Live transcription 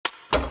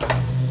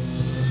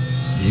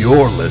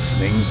You're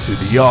listening to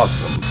the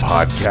Awesome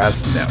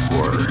Podcast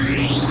Network.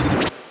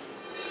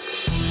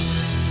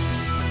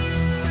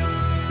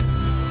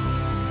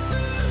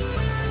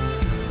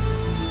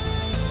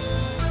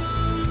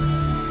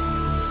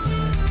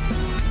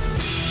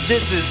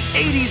 This is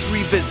 80s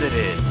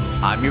Revisited.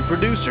 I'm your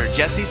producer,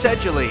 Jesse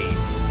Sedgley,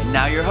 and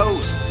now your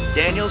host,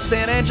 Daniel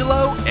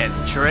Sanangelo and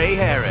Trey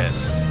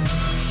Harris.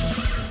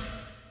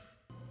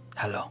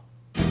 Hello.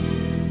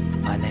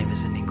 My name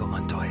is Inigo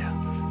Montoya.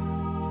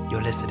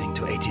 You're listening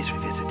to 80s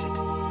Revisited.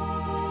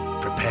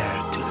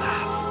 Prepare to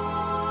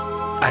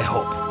laugh. I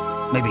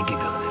hope. Maybe giggle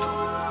a little.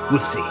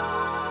 We'll see.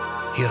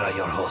 Here are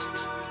your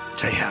hosts,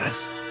 Trey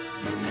Harris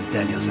and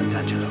Daniel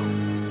Santangelo.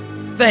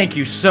 Thank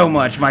you so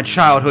much, my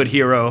childhood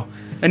hero,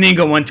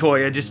 Inigo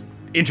Montoya, just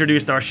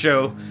introduced our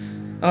show.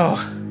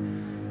 Oh,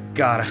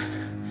 God.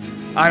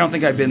 I don't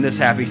think I've been this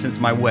happy since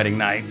my wedding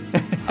night.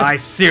 I'm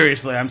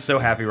so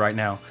happy right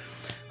now.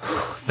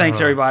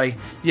 Thanks, everybody.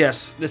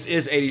 Yes, this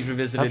is 80s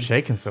Revisited. Stop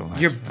shaking so much.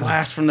 Your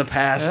blast from the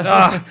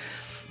past.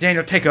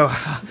 Daniel, take over.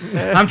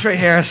 I'm Trey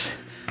Harris.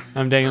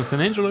 I'm Daniel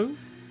Sanangelo.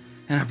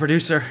 And our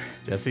producer.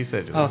 Jesse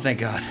Sedgley. Oh, thank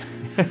God.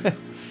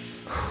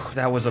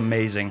 That was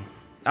amazing.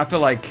 I feel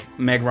like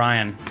Meg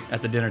Ryan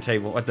at the dinner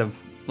table, at the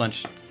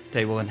lunch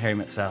table in Harry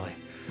Met Sally.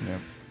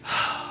 Yep.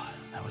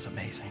 That was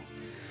amazing.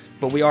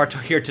 But we are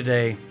here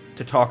today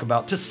to talk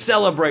about, to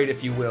celebrate,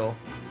 if you will,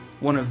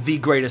 one of the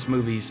greatest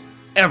movies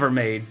ever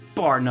made,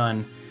 bar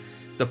none,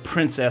 The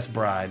Princess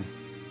Bride.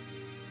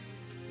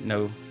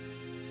 No.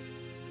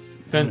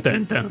 Dun,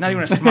 dun, dun. Not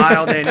even a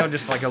smile, Daniel,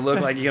 just like a look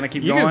like you're going to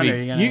keep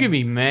going. You can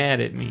be mad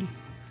at me.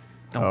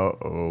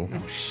 Oh,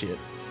 shit.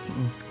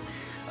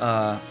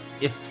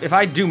 If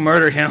I do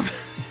murder him,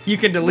 you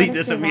can delete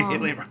this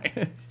immediately,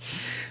 right?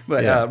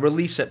 But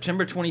released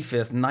September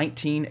 25th,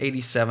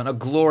 1987, a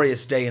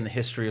glorious day in the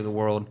history of the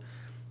world.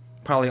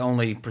 Probably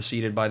only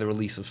preceded by the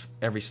release of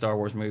every Star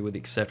Wars movie with the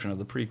exception of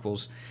the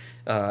prequels.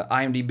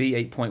 IMDb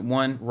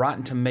 8.1,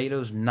 Rotten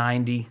Tomatoes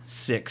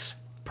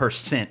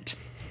 96%.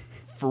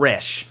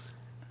 Fresh.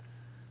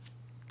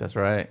 That's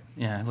right.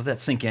 Yeah, let that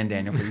sink in,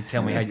 Daniel, before you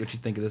tell me what you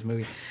think of this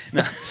movie.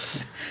 No,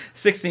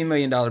 $16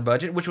 million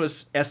budget, which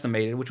was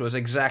estimated, which was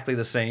exactly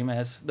the same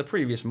as the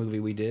previous movie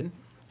we did,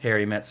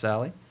 Harry Met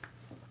Sally.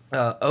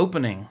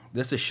 Opening,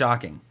 this is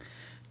shocking,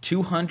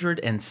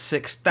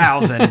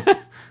 206,000.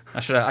 I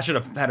should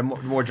have had a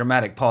more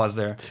dramatic pause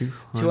there.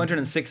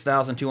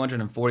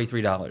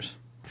 $206,243.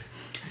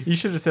 You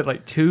should have said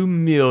like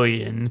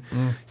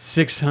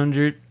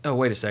 2,600,000. Oh,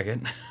 wait a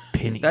second.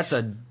 Pennies. That's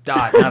a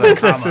dot, not a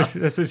comma.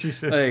 that's what you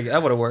said. Hey,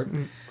 that would have worked.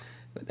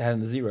 Add in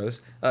the zeros.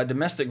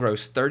 Domestic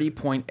gross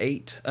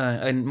 30.8,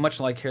 and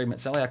much like Harry Met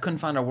Sally, I couldn't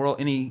find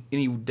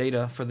any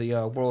data for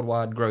the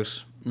worldwide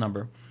gross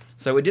number.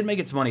 So it did make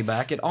its money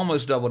back. It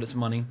almost doubled its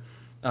money,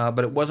 but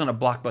it wasn't a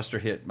blockbuster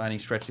hit by any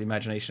stretch of the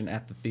imagination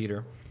at the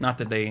theater. Not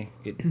that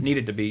it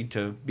needed to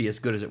be as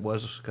good as it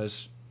was,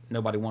 because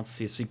nobody wants to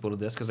see a sequel to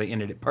this because they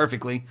ended it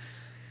perfectly.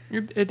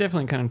 It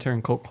definitely kind of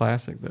turned cult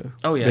classic though.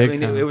 Oh yeah, Big I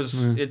mean time. it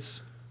was.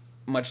 It's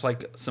much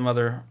like some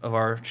other of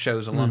our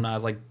shows, alumni.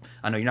 Like,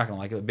 I know you're not gonna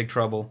like it, but Big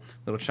Trouble,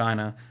 Little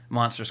China,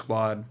 Monster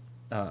Squad,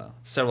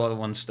 several other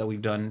ones that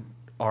we've done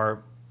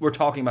we're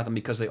talking about them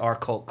because they are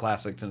cult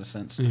classics in a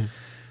sense.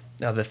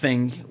 The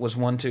Thing was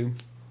one too.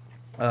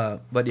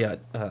 But yeah,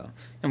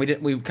 and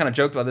we kind of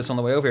joked about this on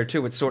the way over here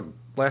too. It's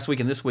last week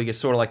and this week is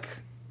sort of like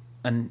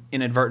an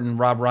inadvertent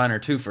Rob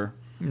Reiner twofer,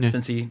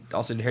 since he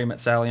also did Harry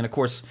Met Sally, and of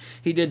course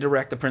he did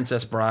direct The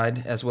Princess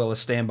Bride as well as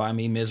Stand By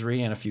Me,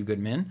 Misery, and A Few Good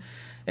Men.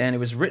 And it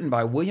was written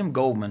by William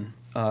Goldman.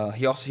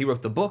 He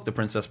wrote the book The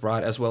Princess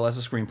Bride as well as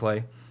the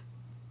screenplay.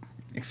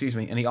 Excuse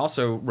me, and he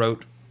also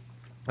wrote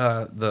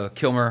the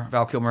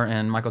Val Kilmer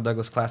and Michael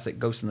Douglas classic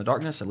Ghost in the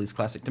Darkness, at least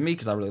classic to me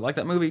because I really like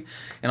that movie.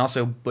 And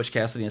also Butch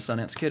Cassidy and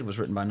Sundance Kid was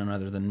written by none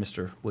other than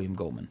Mr. William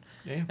Goldman.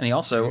 Yeah. And he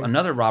also,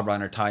 another Rob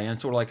Reiner tie-in,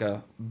 sort of like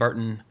a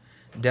Burton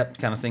Depp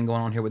kind of thing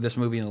going on here with this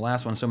movie and the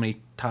last one, so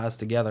many ties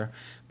together.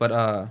 But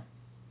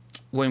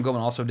William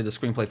Goldman also did the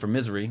screenplay for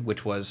Misery,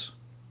 which was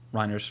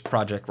Reiner's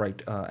project right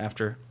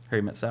after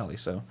Harry Met Sally.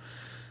 So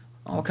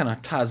all kind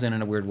of ties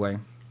in a weird way.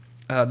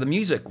 The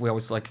music, we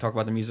always like to talk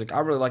about the music. I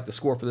really like the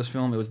score for this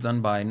film. It was done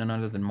by none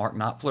other than Mark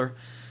Knopfler,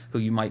 who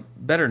you might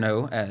better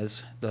know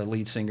as the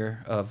lead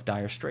singer of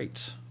Dire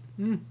Straits,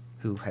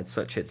 who had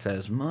such hits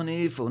as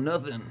Money for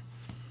Nothing,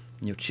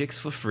 and Your Chicks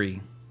for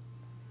Free.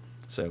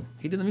 So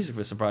he did the music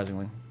for this,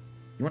 surprisingly.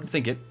 You wouldn't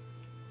think it,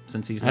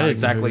 since he's not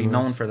exactly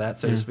known for that,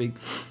 so to speak.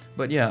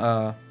 But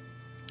yeah,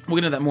 we'll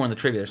get into that more in the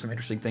trivia. There's some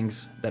interesting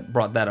things that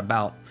brought that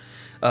about.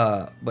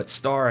 But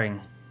starring...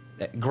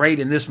 great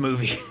in this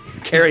movie,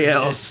 Cary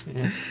Elves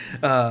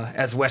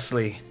as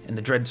Wesley in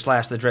the Dread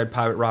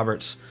Pirate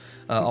Roberts.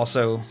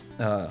 Also,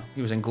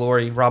 he was in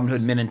Glory, Robin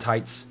Hood Men in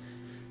Tights,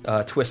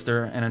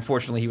 Twister, and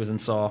unfortunately he was in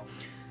Saw.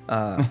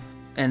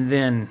 And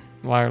then...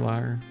 Liar,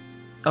 Liar.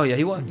 Oh yeah,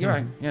 he was. You're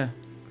right. Yeah.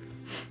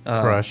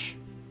 Crush.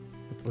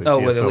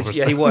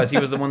 He was. He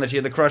was the one that she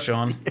had the crush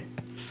on.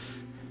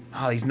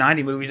 Oh, these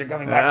 90 movies are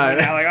coming back to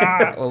me now.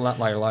 Like, well, not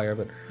Liar, Liar,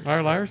 but...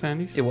 Liar, Liar's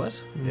 90s. It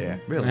was? Yeah.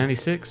 Really?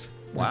 96.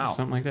 Wow.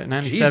 Something like that.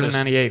 97, Jesus.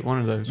 98, one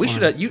of those. We one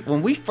should of have.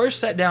 When we first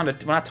sat down,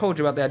 when I told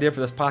you about the idea for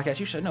this podcast,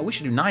 you said, no, we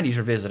should do 90s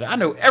Revisited. I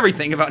know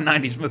everything about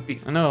 90s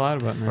movies. I know a lot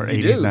about Or that.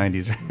 80s, do.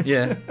 90s. Right?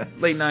 Yeah,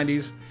 late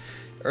 90s,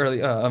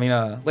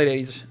 late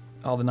 80s,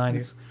 all the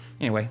 90s.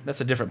 Anyway, that's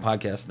a different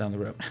podcast down the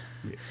road.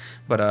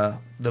 But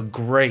the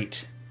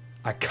great,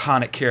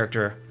 iconic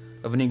character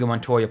of Inigo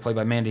Montoya, played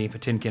by Mandy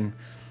Patinkin,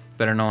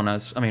 better known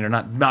as,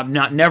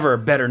 never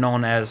better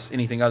known as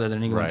anything other than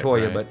Inigo Right,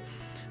 Montoya, right.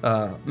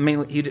 but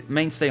mainly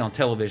mainstay on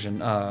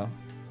television.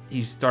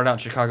 He started out in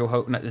Chicago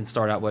Hope, didn't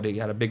start out, but he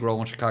had a big role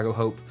in Chicago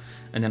Hope,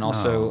 and then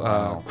also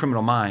wow.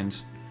 Criminal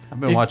Minds. I've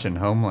been watching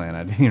Homeland.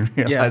 I didn't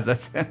realize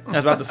that's him. I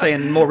was about to say,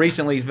 and more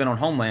recently he's been on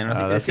Homeland. I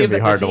think that's does he gonna be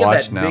have hard that, to watch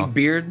does he have that now. big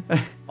beard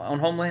on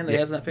Homeland that he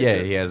has in that picture?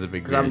 Yeah, he has a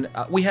big 'Cause beard.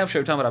 we have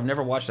Showtime, but I've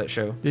never watched that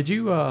show. Did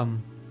you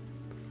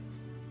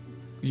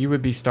you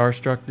would be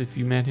starstruck if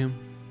you met him?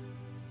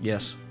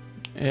 Yes,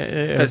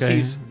 because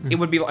Okay. it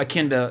would be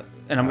akin to,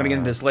 and I'm going to get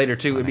into this later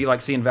too. It'd be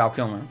like seeing Val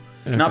Kilmer,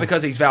 Okay. not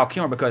because he's Val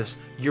Kilmer, because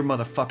you're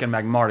motherfucking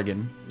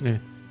Magmardigan. Yeah.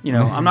 You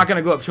know, I'm not going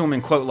to go up to him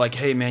and quote like,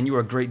 "Hey man, you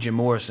were a great Jim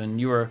Morrison.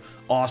 You were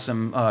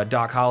awesome,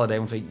 Doc Holliday."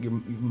 And say, "You're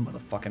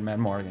motherfucking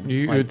Magmardigan."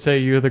 You Like, would say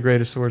you're the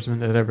greatest swordsman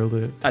that ever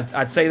lived.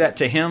 I'd say that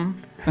to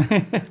him,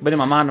 but in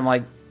my mind, I'm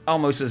like,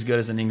 almost as good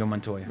as Inigo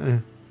Montoya. Yeah.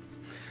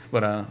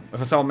 But if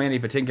I saw Mandy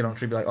Patinkin on, I'd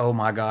be like, oh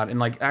my god! And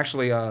like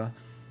actually,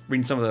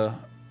 reading some of the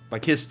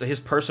like his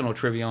personal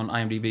trivia on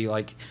IMDb,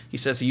 like he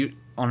says he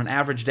on an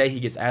average day he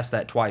gets asked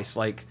that twice.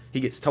 Like he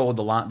gets told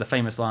the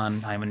famous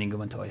line, "I am Inigo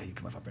Montoya. You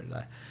come if I prepare to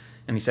die."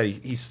 And he said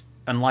he's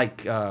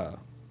unlike I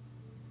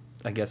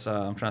guess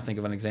I'm trying to think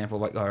of an example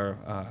like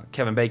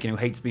Kevin Bacon, who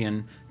hates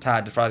being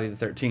tied to Friday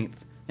the 13th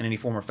in any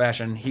form or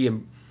fashion. He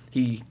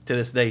to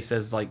this day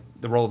says like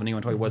the role of Inigo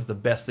Montoya was the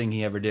best thing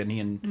he ever did,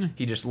 and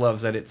he just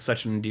loves that it's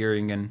such an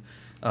endearing and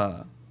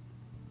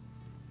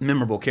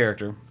memorable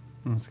character.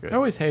 That's good. I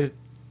always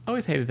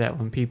hated that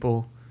when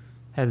people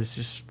had this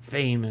just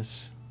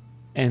famous,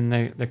 and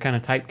they're kind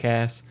of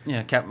typecast.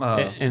 Yeah,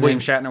 and William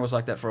then- Shatner was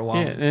like that for a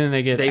while. Yeah, and then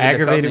they get David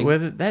aggravated Duchovny.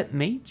 with it. That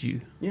made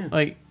you. Yeah.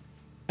 Like,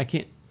 I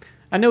can't.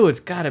 I know it's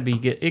got to be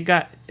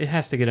it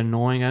has to get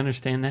annoying. I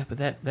understand that, but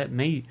that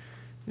made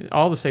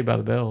all the Saved by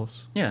the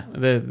Bells. Yeah.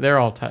 They're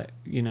all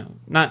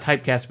not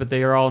typecast, but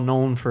they are all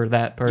known for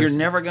that person. You're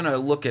never gonna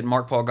look at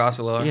Mark Paul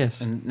Gosselaar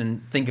Yes.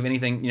 and think of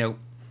anything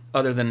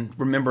other than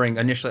remembering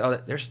initially.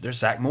 Oh, there's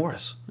Zach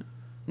Morris.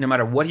 No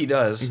matter what he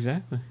does,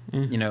 Exactly.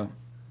 Yeah.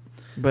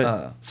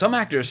 But some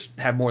actors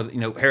have more.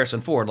 Harrison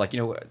Ford, like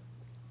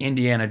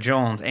Indiana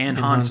Jones and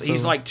Han Hans.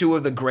 He's Solo. like two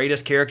of the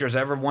greatest characters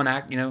ever. One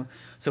act.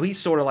 So he's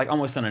sort of like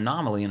almost an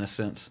anomaly in a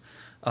sense.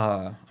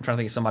 I'm trying to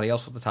think of somebody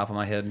else off the top of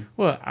my head.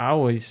 Well,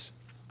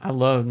 I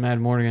loved Mad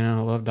Morgan and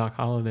I love Doc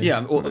Holliday.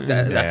 Yeah, well,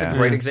 that's a Yeah.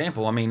 great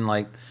example. I mean,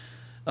 like,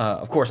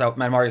 of course,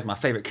 Mad Marty is my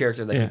favorite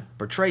character that he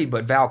portrayed,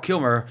 but Val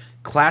Kilmer,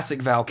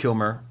 classic Val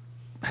Kilmer,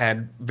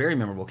 had very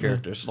memorable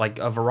characters, like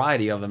a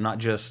variety of them, not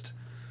just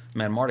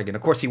Mad Mardigan.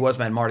 Of course, he was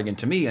Mad Mardigan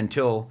to me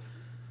until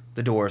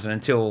The Doors and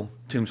until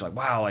Tomb's like,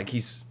 wow, like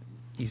he's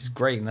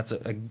great, and that's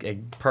a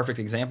perfect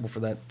example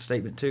for that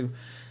statement too.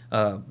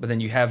 But then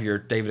you have your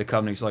David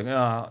Duchovny. He's like,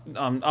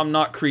 I'm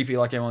not creepy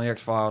like I am on the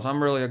X-Files.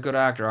 I'm really a good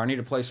actor. I need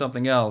to play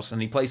something else, and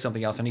he plays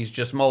something else, and he's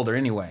just Mulder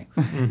anyway.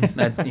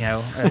 That's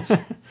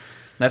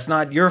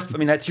not your. I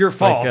mean, that's your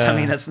fault. Like, I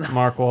mean, that's not.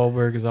 Mark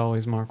Wahlberg is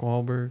always Mark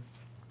Wahlberg.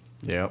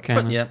 Yep.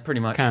 Yeah, pretty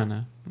much. Kind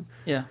of.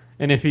 Yeah,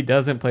 And if he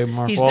doesn't play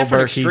Mark he's different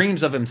Wahlberg,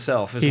 extremes of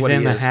himself. Is he's what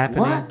in he The is.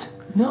 Happening. What?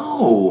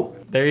 No.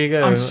 There you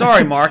go. I'm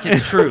sorry, Mark.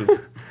 It's true.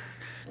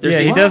 Yeah,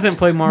 he What? doesn't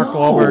play Mark No.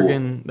 Wahlberg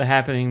in The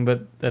Happening,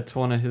 but that's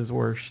one of his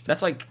worst.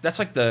 That's like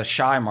the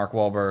shy Mark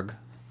Wahlberg.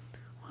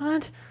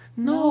 What?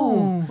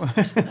 No.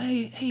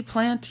 hey,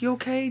 Plant, you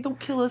okay? Don't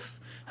kill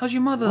us. How's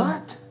your mother?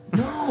 What?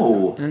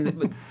 No. And then,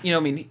 but, I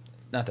mean,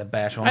 not to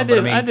bash on I him, did. but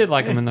I mean, I did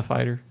like him in The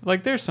Fighter.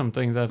 Like, there's some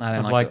things I've I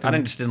liked.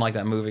 just didn't like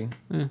that movie.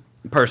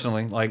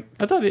 Personally, like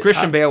I thought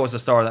Christian Bale was the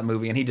star of that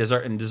movie, and he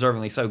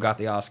deservingly so got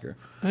the Oscar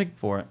I think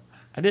for it.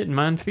 I didn't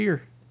mind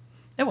Fear.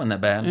 It wasn't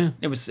that bad. Yeah.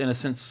 It was, in a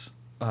sense,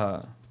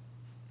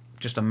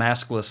 just a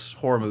maskless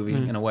horror movie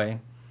in a way.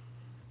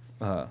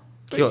 In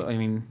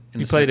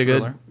You a played a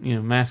thriller.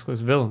 good, maskless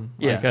villain.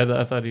 Yeah. Like,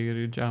 I thought he did a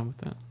good job with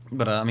that.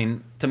 But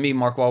to me,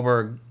 Mark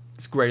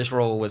Wahlberg's greatest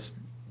role was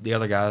The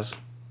Other Guys.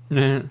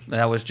 You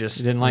That was just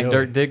didn't like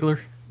Really? Dirk Diggler?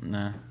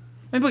 nah.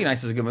 I mean, Boogie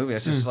Nights is a good movie.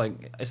 It's just like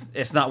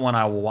it's not one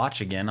I will watch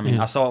again. I mean,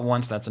 Yeah. I saw it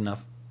once. That's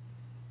enough.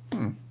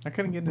 I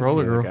couldn't get into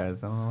Roller the other Girl.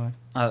 guys. I don't know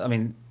why. I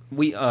mean,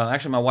 we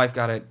actually my wife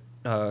got it.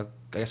 I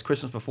guess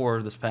Christmas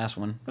before this past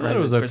one. I thought it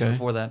was Christmas okay.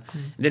 before that.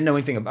 Didn't know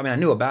anything. I mean, I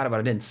knew about it, but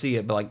I didn't see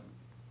it. But like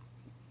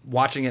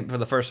watching it for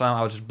the first time,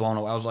 I was just blown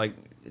away. I was like,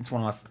 it's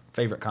one of my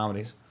favorite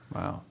comedies.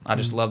 Wow. I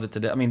just loved it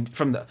to death. I mean,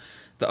 from the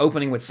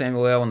opening with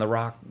Samuel L. and The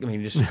Rock. I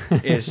mean, just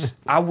is.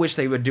 I wish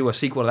they would do a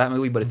sequel to that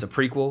movie, but it's a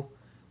prequel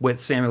with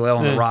Samuel L.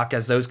 and The Rock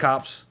as those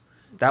cops.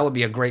 That would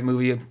be a great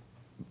movie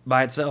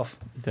by itself.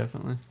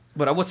 Definitely.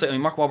 But I would say, I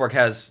mean, Mark Wahlberg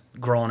has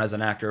grown as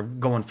an actor,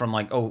 going from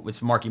like, oh,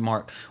 it's Marky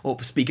Mark. Well,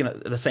 speaking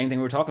of the same thing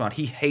we were talking about,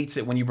 he hates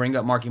it when you bring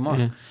up Marky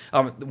Mark.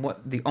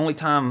 The only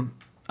time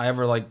I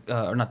ever like,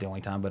 or not the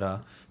only time, but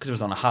because it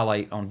was on a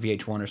highlight on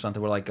VH1 or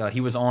something, where like he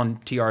was on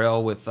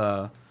TRL with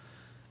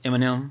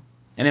Eminem,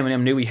 and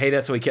Eminem knew he hated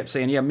it, so he kept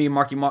saying, "Yeah, me and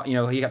Marky Mark," you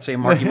know, he kept saying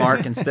Marky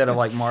Mark instead of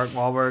like Mark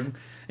Wahlberg,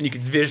 and you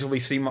could visually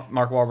see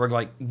Mark Wahlberg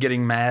like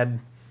getting mad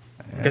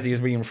because he was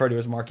being referred to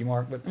as Marky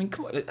Mark. But I mean,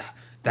 come on,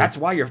 that's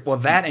why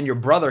that and your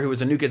brother, who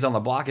was a New Kids on the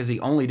Block, is the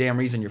only damn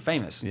reason you're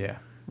famous. Yeah.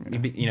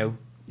 You know,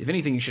 if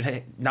anything, you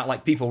should not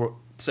like people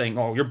saying,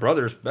 "Oh, your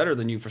brother's better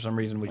than you" for some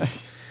reason,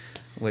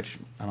 which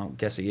I don't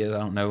guess he is. I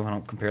don't know. I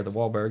don't compare the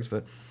Wahlbergs,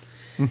 but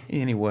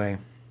anyway,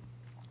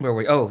 where were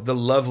we? Oh, the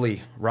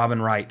lovely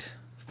Robin Wright,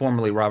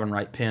 formerly Robin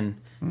Wright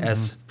Penn,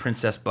 as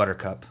Princess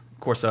Buttercup. Of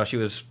course, she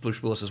was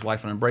Bruce Willis's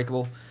wife in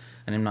Unbreakable,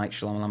 an M. Night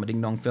Shyamalan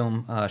Ding Dong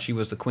film. She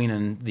was the queen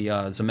in the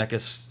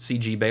Zemeckis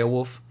CG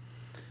Beowulf,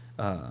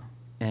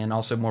 and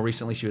also more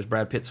recently, she was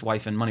Brad Pitt's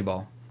wife in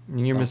Moneyball.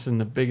 And you're missing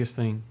the biggest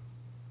thing.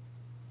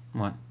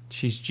 What?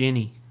 She's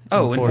Jenny.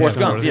 Oh, in Forrest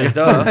Gump. Yeah,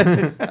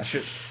 duh. I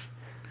should.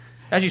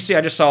 As you see,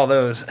 I just saw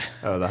those.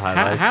 Oh, the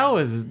highlights. How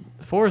is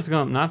Forrest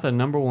Gump not the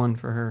number one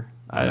for her?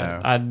 I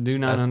know. I do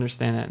not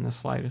understand that in the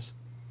slightest.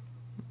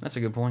 That's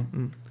a good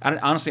point.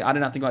 Honestly, I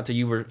did not think about it till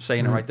you were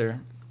saying it right there.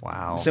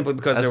 Wow. Simply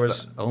because That's there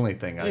was the only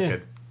thing I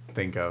could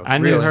think of. I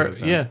knew Really?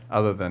 her. Yeah.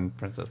 Other than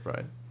Princess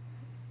Bride.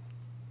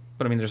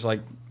 But I mean, there's like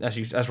as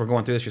we're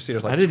going through this, you see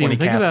there's like I didn't 20 even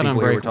think cast about people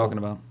we were Unbreakable. talking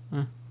about.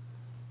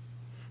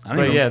 But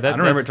I yeah, don't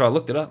remember it till I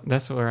looked it up.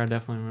 That's where I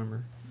definitely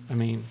remember. I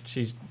mean,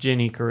 she's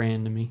Jenny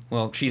Coran to me.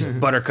 Well, she's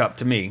Buttercup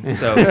to me.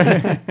 So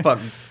fuck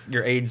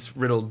your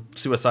AIDS-riddled,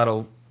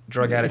 suicidal,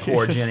 drug addict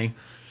whore, Jenny.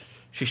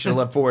 She should have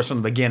left Forrest from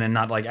the beginning,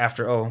 not like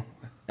afterwards.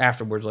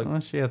 Like, Well,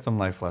 she had some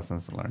life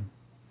lessons to learn.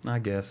 I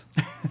guess.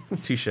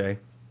 Touche.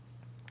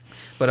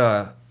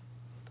 But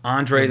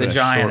Andre the A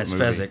Giant short as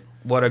movie. Fezzik.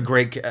 What a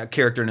great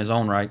character in his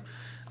own right.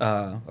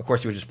 Of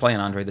course, he was just playing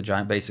Andre the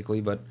Giant,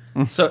 basically, but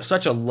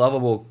such a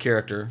lovable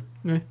character.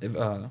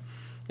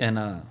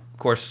 Of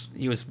course,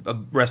 he was a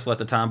wrestler at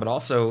the time, but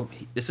also,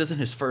 this isn't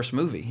his first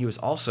movie. He was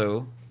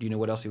also, do you know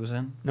what else he was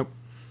in? Nope.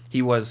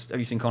 He was, have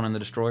you seen Conan the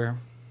Destroyer?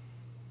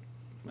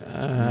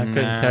 I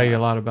couldn't tell you a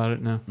lot about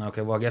it, no.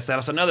 Okay, well, I guess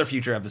that's another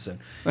future episode.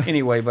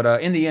 Anyway,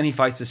 but in the end, he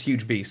fights this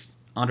huge beast.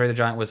 Andre the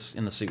Giant was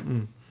in the suit.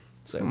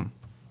 So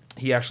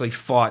he actually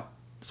fought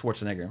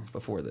Schwarzenegger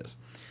before this.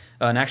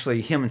 And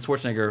actually, him and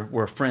Schwarzenegger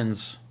were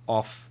friends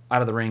out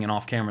of the ring and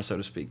off camera, so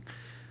to speak.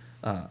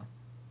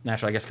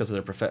 Naturally, I guess because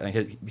of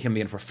him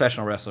being a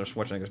professional wrestler,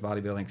 Schwarzenegger's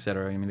bodybuilding,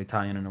 etc. I mean, they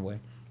tie in a way.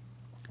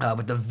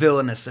 But the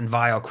villainous and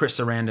vile Chris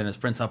Sarandon as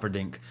Prince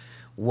Humperdinck.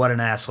 What an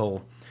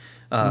asshole.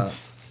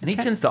 And he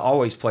tends to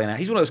always play an.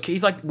 He's one of those.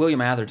 He's like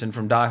William Atherton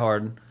from Die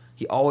Hard.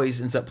 He always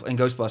ends up in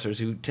Ghostbusters,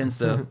 who tends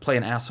to play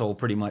an asshole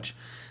pretty much.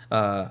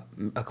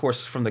 Of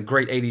course, from the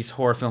great '80s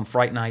horror film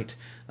Fright Night,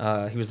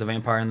 he was the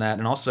vampire in that,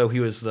 and also he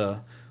was the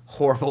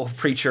horrible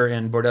preacher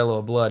in Bordello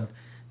of Blood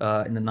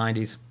in the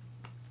 '90s.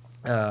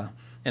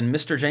 And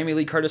Mr. Jamie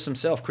Lee Curtis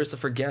himself,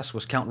 Christopher Guest,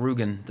 was Count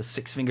Rugen, the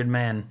six-fingered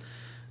man.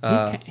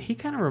 He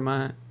kind of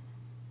reminds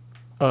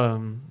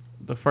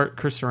the first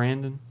Chris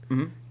Sarandon.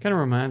 Kind of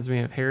reminds me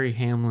of Harry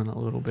Hamlin a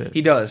little bit.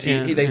 He does.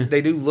 Yeah,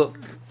 They do look.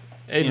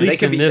 At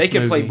least they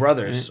could play movie.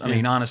 brothers. Yeah, I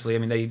mean, honestly, I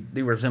mean they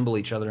do resemble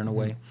each other in a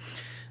way.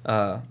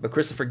 But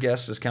Christopher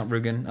Guest is Count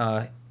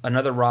Rugen.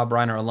 Another Rob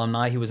Reiner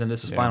alumni. He was in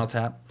This Is Spinal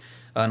Tap,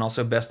 and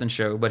also Best in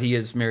Show. But he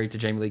is married to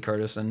Jamie Lee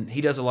Curtis, and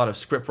he does a lot of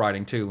script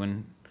writing too,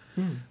 and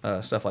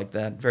stuff like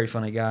that. Very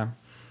funny guy.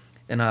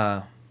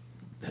 And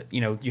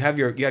you have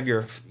your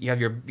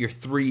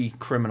three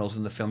criminals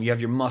in the film. You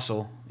have your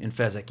muscle in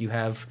Fezzik. You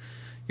have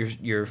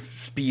your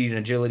speed and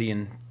agility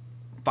and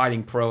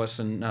fighting prowess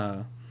and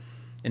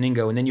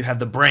Ingo, and then you have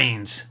the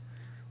brains,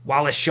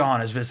 Wallace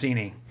Shawn as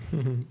Vicini.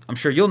 I'm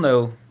sure you'll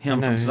know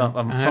him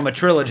from a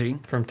trilogy.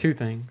 From two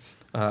things.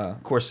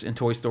 Of course, in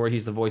Toy Story,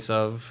 he's the voice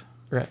of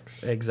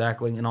Rex.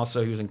 Exactly, and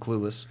also he was in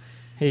Clueless.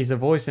 He's a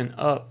voice in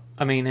Up.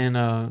 I mean, in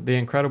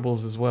The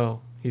Incredibles as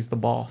well. He's the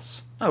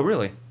boss. Oh,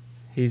 really?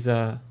 He's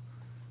Mr.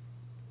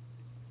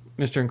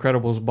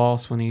 Incredible's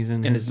boss when he's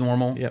in his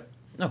normal. Yep.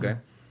 Okay.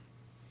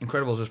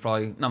 Incredibles is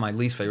probably not my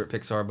least favorite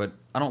Pixar, but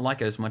I don't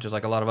like it as much as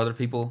like a lot of other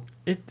people.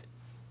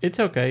 It's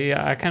okay.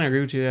 Yeah, I kind of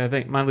agree with you. I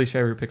think my least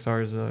favorite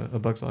Pixar is A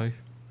Bug's Life.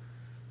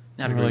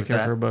 I'd I agree really with care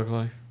that. for A Bug's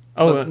Life.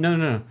 Oh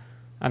no!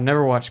 I've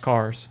never watched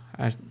Cars.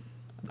 I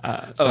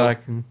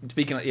can.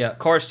 Speaking of,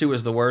 Cars 2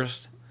 is the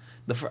worst.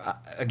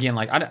 Again,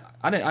 like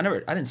I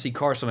didn't see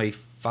Cars till maybe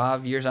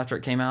 5 years after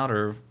it came out,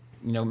 or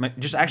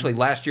just actually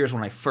last year is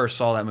when I first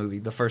saw that movie,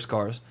 the first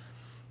Cars.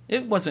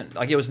 It wasn't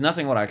like it was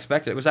nothing what I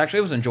expected. It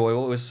was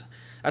enjoyable.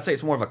 I'd say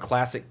it's more of a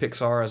classic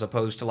Pixar as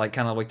opposed to like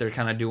kind of like they're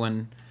kind of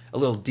doing a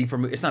little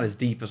deeper. It's not as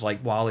deep as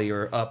like WALL-E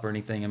or Up or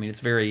anything. I mean, it's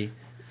very.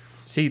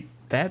 See,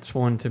 that's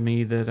one to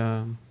me that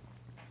I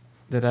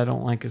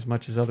don't like as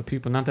much as other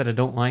people. Not that I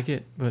don't like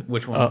it, but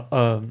Which one?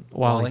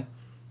 WALL-E.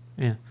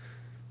 Yeah,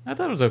 I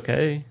thought it was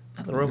okay.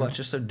 The robot's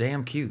just so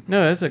damn cute.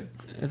 No, it's a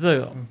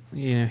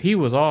he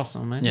was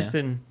awesome. I just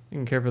didn't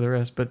care for the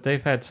rest. But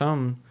they've had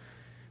some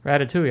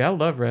Ratatouille. I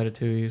love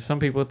Ratatouille. Some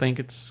people think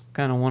it's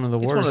kind of one of the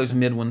It's worst. one of those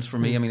mid ones for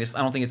me. I mean,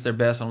 I don't think it's their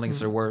best. I don't think it's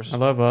their worst. I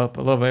love Up.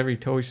 I love every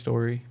Toy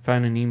Story.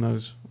 Finding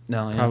Nemo's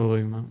No, yeah.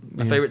 probably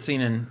My favorite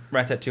scene in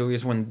Ratatouille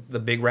is when the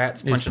big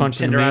rat's He's punching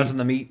punching the meat. tenderizing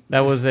the meat.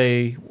 That was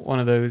one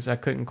of those I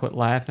couldn't quit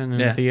laughing in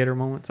Yeah. the theater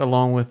moments.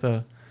 Along with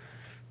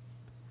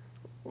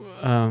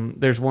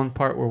there's one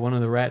part where one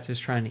of the rats is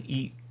trying to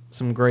eat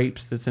some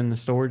grapes that's in the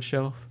storage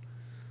shelf.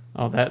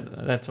 Oh,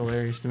 that's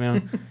hilarious to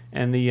me.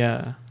 And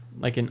the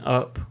like in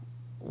Up,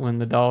 when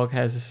the dog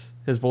has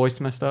his voice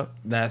messed up.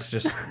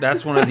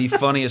 That's one of the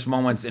funniest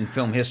moments in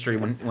film history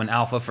when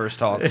Alpha first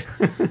talks.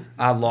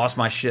 I lost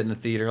my shit in the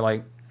theater.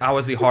 Like, I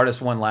was the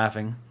hardest one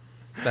laughing.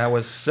 That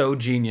was so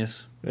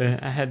genius.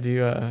 I had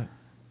to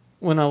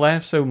when I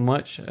laugh so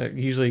much, I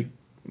usually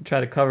try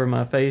to cover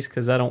my face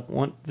because I don't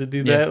want to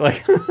do that.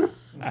 Like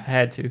I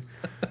had to.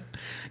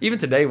 Even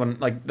today, when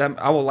like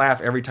that, I will laugh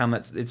every time.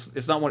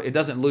 It's not what it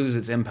doesn't lose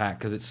its impact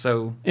because it's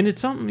so. And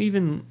it's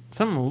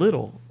something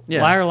little.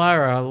 Yeah. Liar,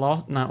 liar, I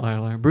lost. Not liar,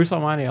 liar. Bruce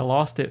Almighty, I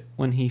lost it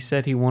when he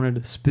said he wanted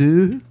to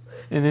spoo,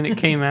 and then it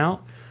came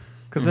out.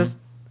 Because that's.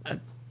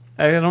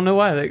 I don't know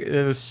why.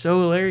 It was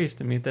so hilarious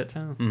to me at that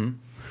time.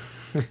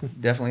 Mm-hmm.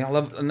 Definitely, I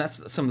love, and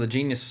that's some of the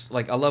genius.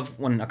 Like, I love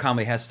when a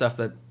comedy has stuff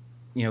that,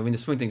 I mean, the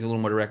Swing thing's a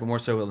little more direct, but more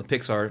so the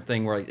Pixar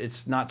thing where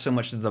it's not so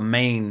much the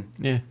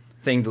main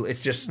thing. It's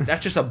just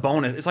that's just a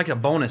bonus. It's like a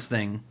bonus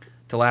thing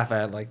to laugh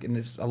at. Like, and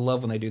I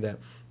love when they do that.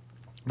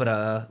 But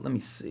let me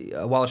see.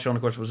 Wallace Shawn,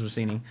 of course, was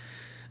Rossini.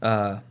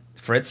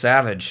 Fred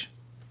Savage,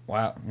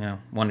 wow,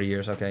 Wonder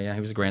Years. Okay, yeah,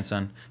 he was the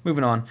grandson.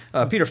 Moving on.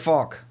 Peter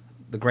Falk,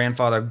 the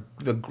grandfather,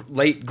 the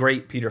late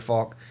great Peter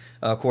Falk.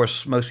 Of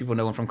course, most people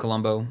know him from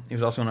Columbo. He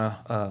was also in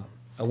a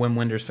Wim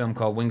Wenders film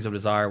called Wings of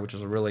Desire, which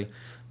was a really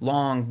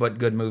long but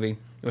good movie.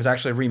 It was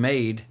actually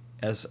remade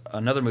as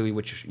another movie,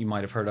 which you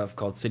might have heard of,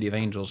 called City of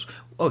Angels.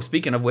 Oh,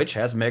 speaking of which,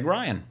 has Meg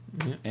Ryan.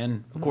 Yeah.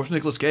 And, of course,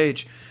 Nicolas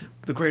Cage,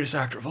 the greatest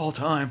actor of all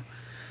time.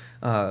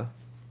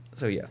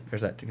 So, yeah,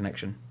 there's that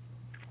connection.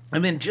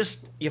 And then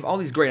you have all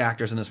these great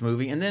actors in this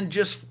movie, and then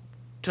just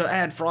to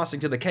add frosting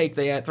to the cake,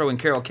 they throw in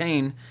Carol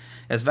Kane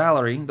as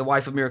Valerie, the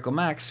wife of Miracle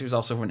Max, who's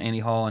also from Annie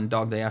Hall and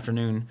Dog Day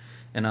Afternoon.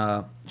 And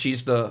I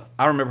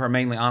remember her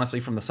mainly, honestly,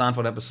 from the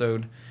Seinfeld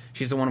episode.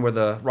 She's the one where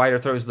the writer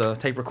throws the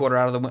tape recorder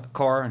out of the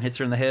car and hits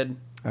her in the head.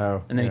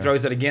 Oh, and then he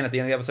throws it again at the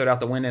end of the episode out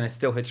the window, and it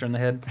still hits her in the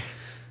head.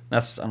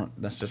 That's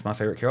just my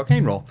favorite Carol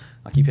Kane role.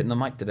 I keep hitting the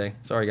mic today.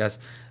 Sorry, guys.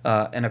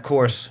 And, of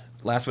course,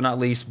 last but not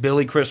least,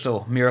 Billy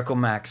Crystal, Miracle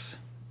Max.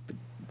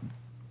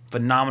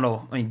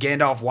 Phenomenal. I mean,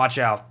 Gandalf, watch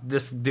out.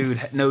 This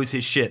dude knows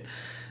his shit.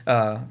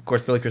 Of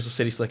course, Billy Crystal,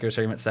 City Slickers,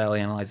 Harry Met Sally,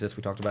 Analyze This.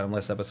 We talked about him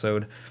last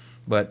episode.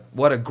 But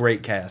what a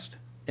great cast.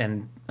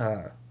 And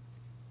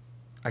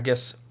I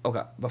guess,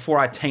 before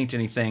I taint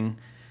anything,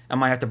 I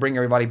might have to bring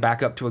everybody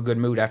back up to a good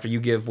mood after you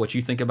give what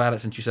you think about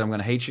it, since you said I'm going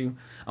to hate you.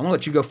 I'm going to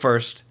let you go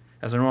first,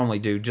 as I normally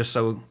do, just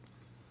so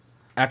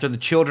after the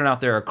children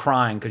out there are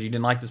crying because you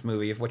didn't like this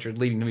movie, if what you're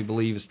leading me to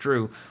believe is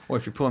true, or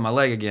if you're pulling my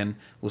leg again,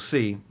 we'll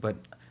see. But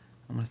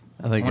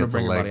I think it's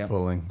bring a everybody leg up.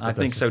 pulling. I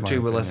think so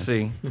too, but let's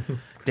see.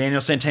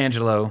 Daniel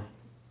Santangelo,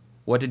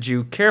 what did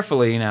you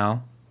carefully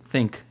now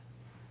think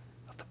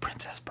of The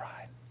Princess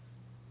Bride?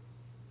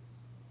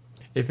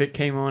 If it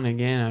came on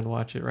again, I'd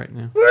watch it right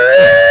now.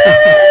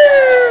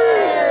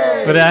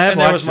 But I have And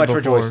there watched was much it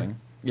before. rejoicing.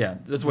 Yeah,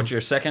 this is what, your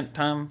second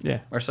time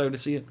or so to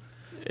see it?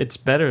 It's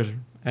better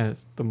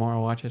as the more I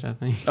watch it, I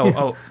think.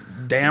 Oh,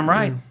 damn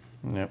right.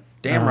 Yep.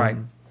 Damn right.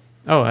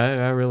 Oh,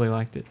 I really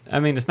liked it. I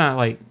mean, it's not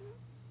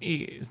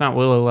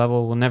Willow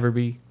level, will never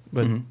be,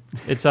 but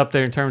it's up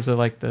there in terms of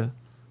like the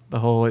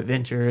whole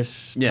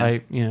adventurous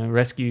type,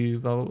 rescue,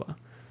 blah, blah,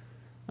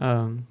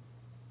 blah.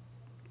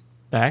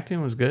 The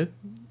acting was good.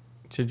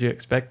 Should you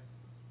expect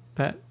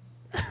that?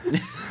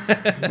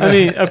 I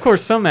mean, of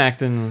course, some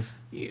acting was...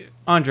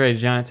 Andre the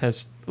Giant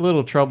has a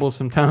little trouble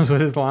sometimes with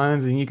his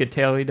lines, and you could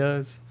tell he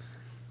does.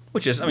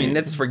 Which is, I mean,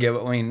 that's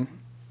forgivable. I mean,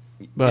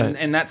 but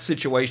in that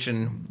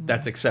situation,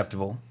 that's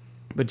acceptable.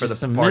 But for just the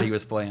some part he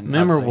was playing.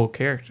 memorable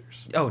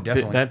characters. Oh,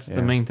 definitely. That's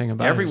the main thing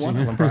about every it. one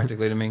of them,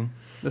 practically, to me.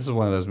 This is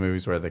one of those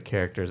movies where the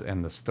characters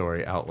and the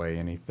story outweigh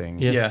anything.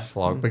 Yes.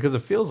 Flawed, because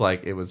it feels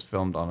like it was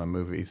filmed on a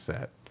movie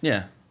set.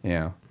 Yeah.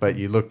 But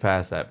you look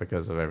past that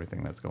because of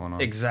everything that's going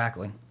on.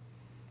 Exactly.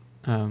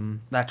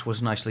 That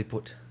was nicely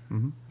put.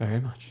 Very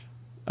much.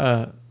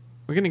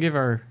 We're going to give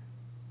our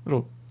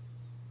little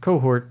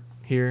cohort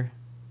here.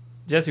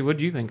 Jesse, what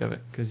did you think of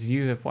it? Because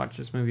you have watched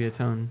this movie a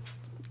ton.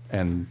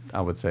 And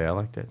I would say I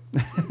liked it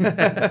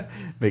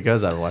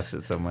because I watched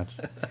it so much.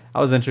 I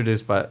was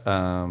introduced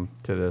to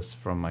this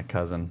from my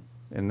cousin,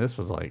 and this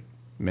was like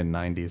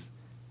mid-90s.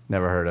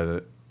 Never heard of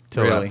it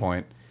till that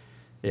point.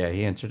 Yeah,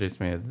 he introduced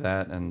me to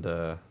that, and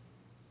I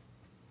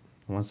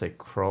want to say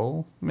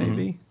Kroll,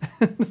 maybe.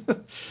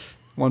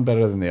 One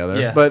better than the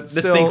other, but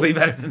still, distinctly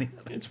better than the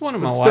other. It's one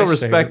of my wife's still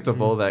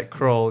respectable favorite. that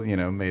Kroll,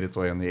 made its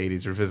way on the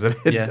 80s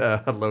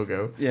Revisited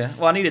logo. Yeah,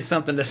 well, I needed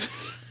something to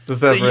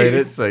separate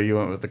it, so you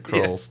went with the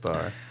Kroll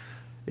star.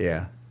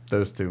 Yeah,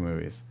 those two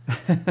movies.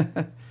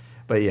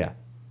 But yeah,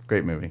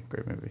 great movie.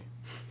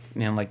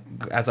 like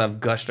as I've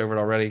gushed over it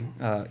already,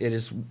 it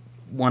is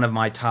one of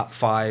my top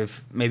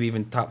 5, maybe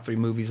even top 3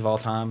 movies of all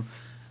time.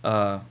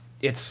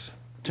 It's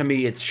to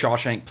me, it's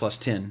Shawshank plus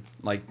 10.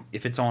 Like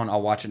if it's on,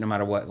 I'll watch it no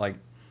matter what. Like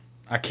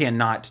I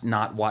cannot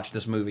not watch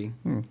this movie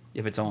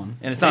if it's on,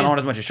 and it's not on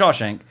as much as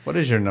Shawshank. What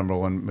is your number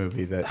one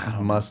movie that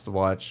you must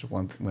watch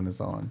when it's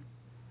on?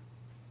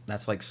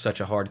 That's like such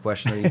a hard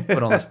question to be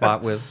put on the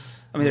spot with.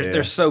 I mean,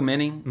 there's so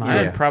many.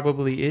 Mine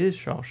probably is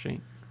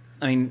Shawshank.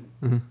 I mean,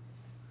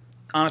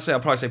 honestly, I'll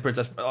probably say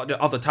Princess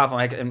off the top of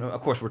my head. And of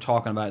course, we're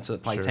talking about it, so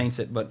it probably taints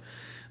it. But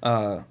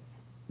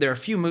there are a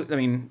few. I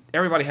mean,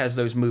 everybody has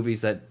those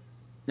movies that,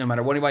 no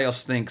matter what anybody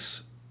else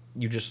thinks,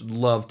 you just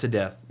love to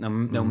death, no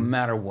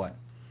matter what.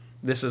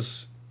 This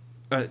is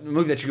a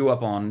movie that you grew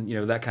up on,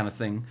 that kind of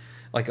thing.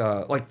 Like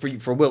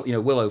for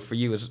Willow for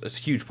you is a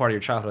huge part of your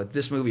childhood.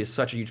 This movie is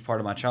such a huge part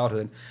of my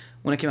childhood.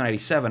 When it came out in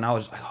 '87, I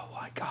was like, oh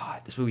my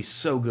god, this movie's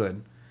so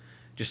good.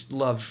 Just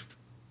loved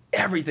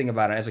everything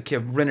about it. As a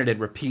kid, rented it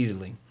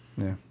repeatedly.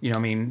 Yeah. I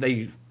mean,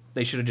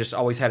 they should have just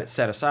always had it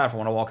set aside for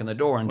when I walk in the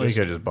door. And you could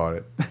have just bought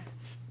it.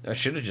 I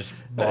should have just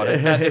bought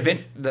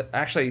it.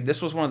 Actually,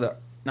 this was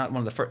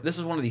This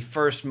is one of the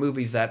first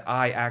movies that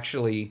I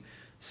actually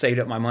saved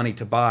up my money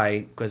to buy,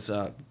 because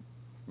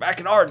back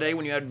in our day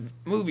when you had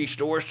movie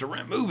stores to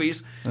rent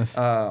movies,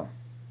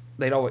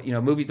 they'd always,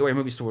 the way a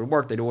movie store would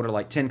work, they'd order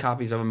like 10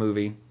 copies of a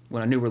movie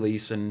when a new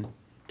release and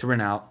to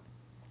rent out.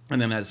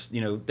 And then as,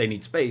 they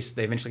need space,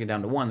 they eventually get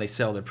down to one, they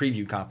sell their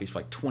preview copies for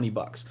like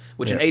 $20,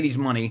 which in 80s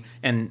money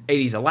and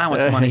 80s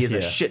allowance money is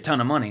a shit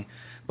ton of money.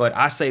 But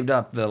I saved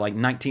up the like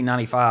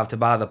 $19.95 to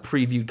buy the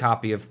previewed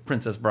copy of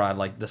Princess Bride,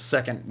 like the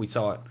second we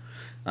saw it.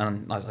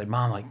 And I was like,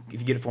 Mom, like if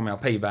you get it for me, I'll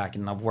pay you back.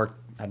 And I've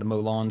had to mow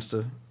lawns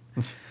to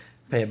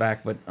pay it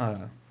back. But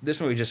this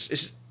movie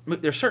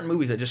there's certain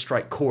movies that just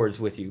strike chords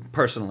with you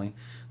personally.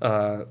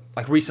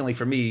 Like recently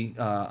for me,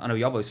 I know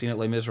y'all both seen it,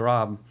 Les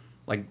Miserables.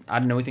 Like I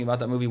didn't know anything about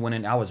that movie. Went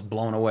in, I was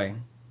blown away.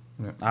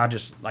 Yeah. I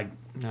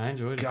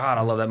enjoyed it. God,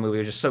 I love that movie.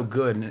 It was just so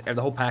good, and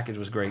the whole package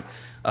was great.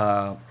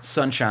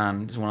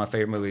 Sunshine is one of my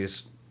favorite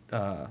movies.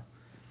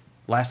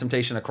 Last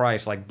Temptation of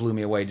Christ blew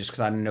me away just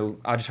because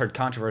I just heard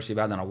controversy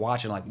about it, and then I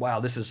watched it and wow,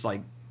 this is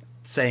like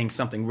saying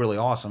something really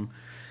awesome.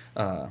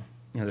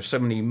 There's so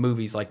many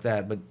movies like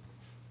that, but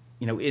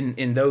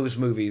in those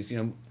movies,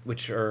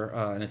 which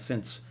are in a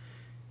sense,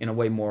 in a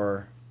way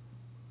more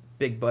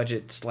big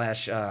budget /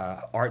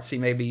 artsy,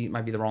 maybe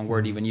might be the wrong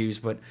word to even use,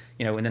 but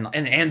and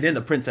then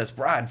the Princess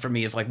Bride for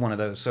me is like one of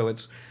those. So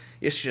it's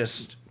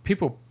just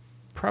people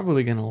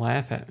probably gonna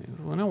laugh at me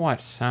when I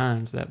watch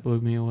Signs. That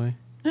blew me away.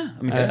 Yeah,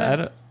 I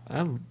mean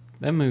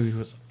that movie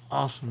was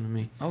awesome to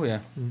me. Oh yeah,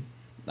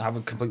 I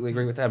would completely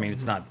agree with that. I mean,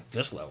 it's not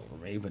this level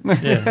for me,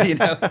 but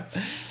yeah.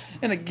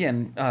 And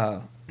again,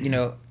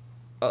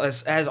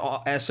 as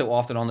so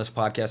often on this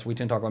podcast, we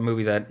tend to talk about a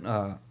movie that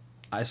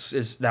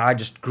that I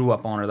just grew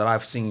up on, or that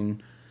I've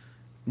seen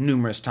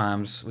numerous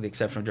times, with the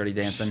exception of Dirty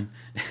Dancing.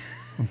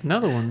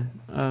 Another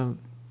one,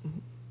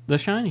 The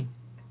Shining.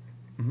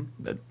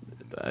 Mm-hmm.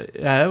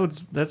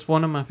 That's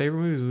one of my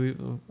favorite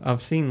movies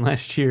I've seen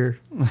last year.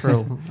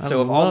 So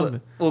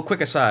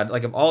quick aside,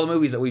 of all the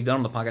movies that we've done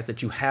on the podcast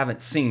that you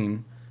haven't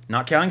seen,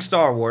 not counting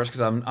Star Wars,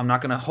 because I'm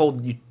not going to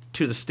hold you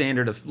to the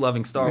standard of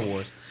loving Star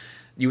Wars.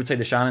 You would say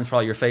The Shining is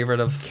probably your favorite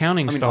of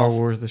Star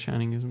Wars. The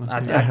Shining is my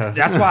favorite.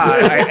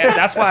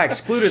 That's why I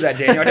excluded that,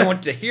 Daniel. I didn't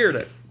want you to hear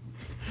it.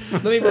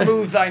 Let me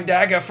remove thine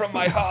dagger from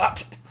my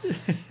heart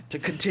to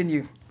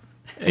continue.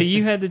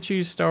 You had to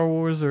choose Star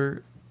Wars,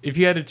 or if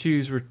you had to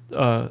choose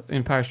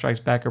Empire Strikes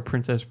Back or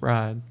Princess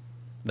Bride.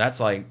 That's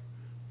you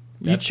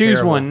choose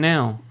terrible. One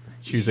now.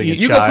 Choosing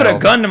you go put a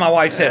gun to my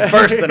wife's head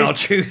first, then I'll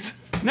choose.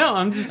 No,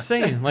 I'm just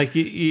saying.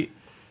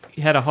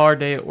 You had a hard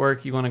day at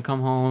work. You want to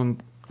come home,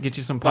 get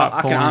you some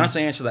popcorn. I can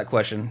honestly answer that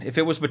question. If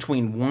it was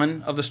between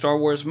one of the Star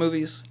Wars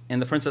movies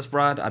and The Princess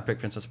Bride, I'd pick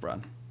Princess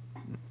Bride.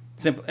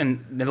 Simple,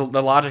 and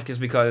the logic is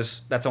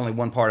because that's only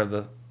one part of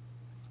the.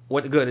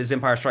 What good is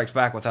Empire Strikes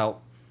Back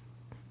without?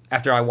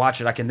 After I watch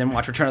it, I can then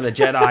watch Return of the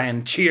Jedi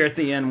and cheer at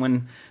the end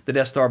when the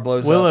Death Star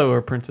blows up. Willow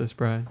or Princess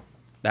Bride?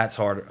 That's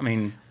harder. I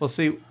mean, well,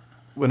 see,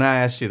 when I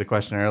asked you the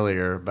question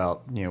earlier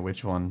about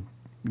which one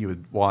you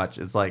would watch,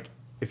 it's like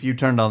if you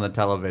turned on the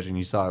television,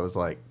 you saw it was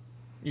like.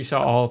 You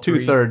saw all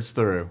 2/3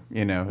 through,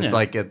 it's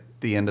like at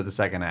the end of the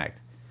second act.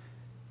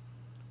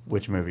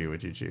 Which movie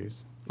would you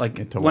choose?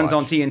 One's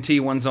on TNT,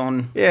 one's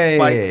on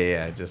Spike.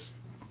 Yeah. Just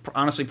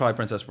honestly, probably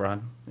Princess Bride.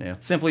 Yeah.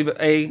 Simply,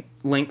 but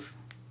length.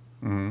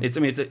 Mm-hmm.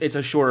 It's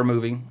a shorter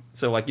movie,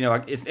 so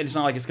it's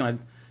not like it's gonna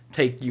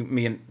take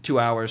me 2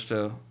 hours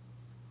to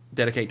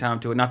dedicate time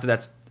to it. Not that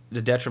that's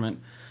the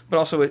detriment, but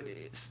also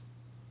it's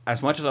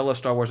as much as I love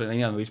Star Wars and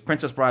any other movies,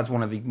 Princess Bride's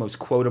one of the most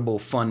quotable,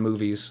 fun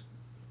movies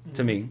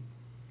to me.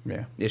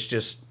 Yeah. It's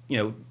just,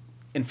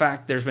 in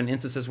fact, there's been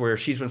instances where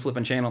she's been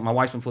flipping channels, my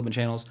wife's been flipping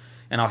channels,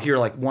 and I'll hear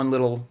one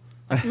little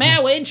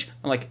marriage.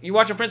 I'm like, you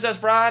watching Princess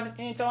Bride?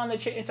 It's on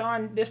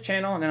this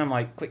channel, and then I'm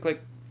like, click,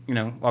 click.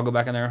 I'll go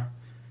back in there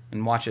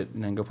and watch it,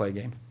 and then go play a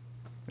game.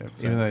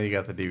 So- Even though you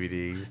got the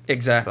DVD.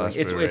 Exactly. slash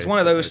It's Blu-ray one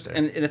of those, right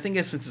there. and the thing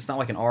is, since it's not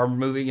like an R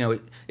movie,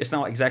 it's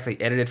not exactly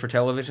edited for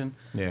television.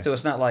 Yeah. So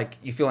it's not like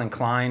you feel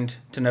inclined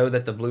to know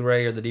that the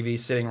Blu-ray or the DVD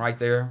is sitting right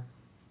there,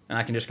 and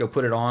I can just go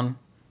put it on,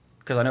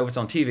 because I know if it's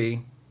on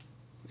TV,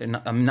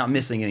 I'm not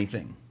missing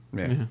anything.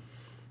 Yeah.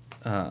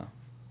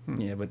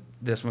 Yeah, but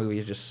this movie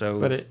is just so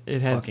But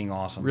it has fucking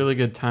awesome. really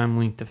good time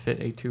length to fit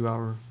a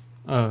 2-hour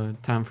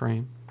time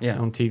frame Yeah.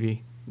 on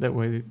TV. That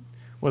way,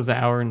 was the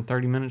hour and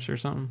 30 minutes or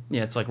something?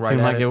 Yeah, it's like right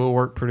Seemed at like it. it will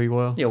work pretty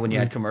well. Yeah, when you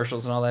yeah. add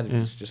commercials and all that, it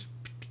Yeah. just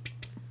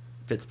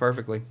fits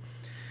perfectly.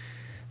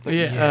 But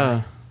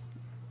yeah,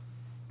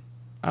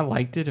 I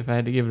liked it. If I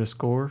had to give it a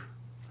score,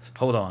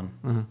 Hold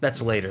on. That's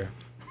later.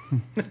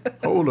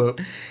 Hold up.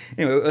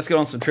 Anyway, let's get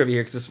on some trivia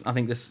here, because I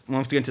think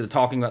once we get into the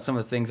talking about some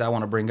of the things I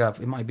want to bring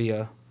up, it might be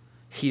a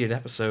heated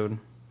episode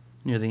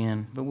near the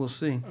end, but we'll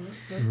see.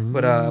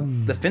 But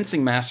the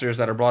fencing masters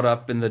that are brought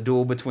up in the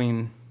duel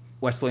between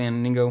Wesley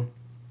and Ningo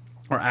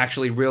are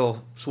actually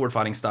real sword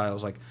fighting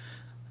styles. Like,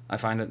 I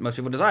find that most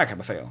people desire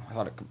Kappa fail. I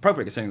thought it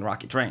appropriate considering the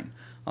Rocky Train,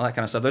 all that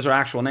kind of stuff. Those are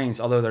actual names,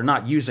 although they're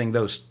not using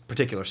those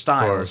particular Of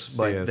styles. course.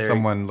 But Yeah, they're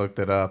someone looked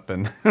it up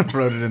and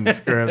wrote it in the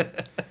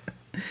script.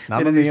 Not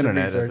Did on do the some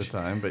internet at the research.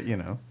 time, but you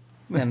know.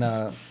 And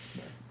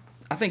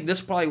I think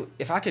this probably,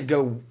 if I could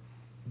go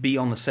be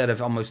on the set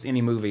of almost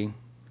any movie,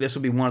 this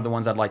would be one of the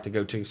ones I'd like to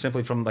go to,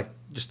 simply from like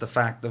just the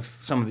fact of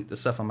some of the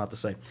stuff I'm about to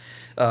say.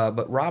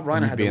 But Rob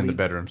Reiner You'd had be to in the lead.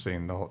 bedroom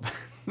scene the whole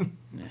time.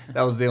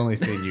 That was the only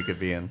scene you could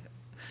be in.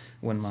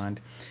 Wouldn't mind.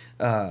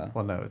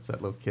 Well, no, it's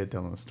that little kid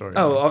telling the story.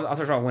 Oh, I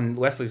thought about when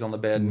Wesley's on the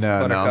bed. and no,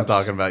 I'm Buttercup's-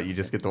 talking about you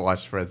just get to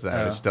watch Fred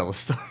Savage Oh. tell a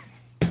story.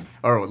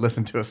 Or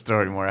listen to a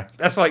story more.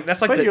 That's like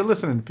But the, you're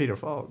listening to Peter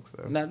Falk,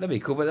 so. that'd be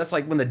cool. But that's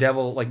like when the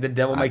devil I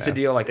makes a know.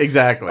 deal. Like,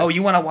 Exactly. oh,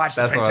 you want to watch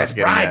the That's what I was Princess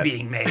getting Bride at.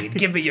 being made?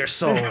 Give me your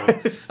soul.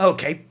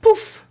 Okay,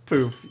 poof.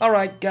 Poof. All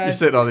right, You're guys.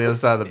 sitting on the other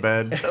side of the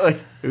bed. Like,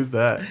 who's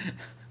that?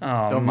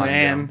 Oh Don't mind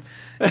man, them.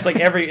 it's like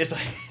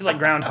it's like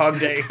Groundhog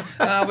Day.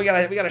 We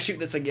gotta shoot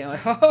this again.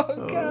 Like,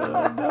 oh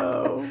god,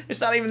 No. it's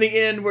not even the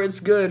end where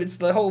it's good. It's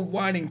the whole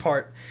whining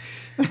part.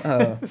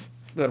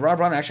 But Rob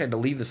Reiner actually had to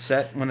leave the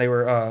set when they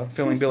were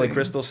filming Billy Insane.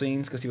 Crystal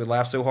scenes because he would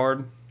laugh so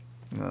hard.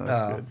 No,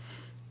 that's good.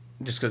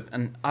 Just because,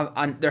 and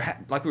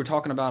like we were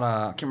talking about,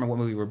 I can't remember what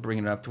movie we were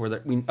bringing it up to where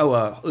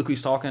Luke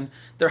was talking.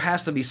 There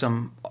has to be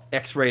some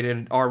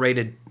X-rated,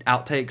 R-rated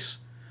outtakes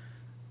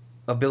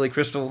of Billy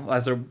Crystal,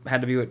 as there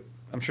had to be with,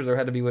 I'm sure there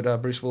had to be with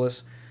Bruce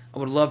Willis. I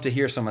would love to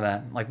hear some of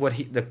that, like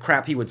the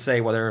crap he would say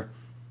while they're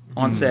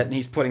on set and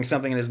he's putting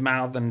something in his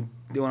mouth and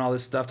doing all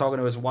this stuff, talking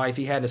to his wife.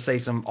 He had to say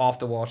some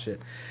off-the-wall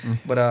shit.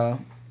 But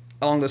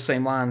along those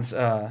same lines,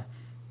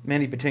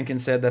 Mandy Patinkin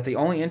said that the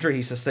only injury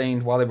he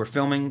sustained while they were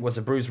filming was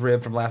a bruised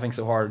rib from laughing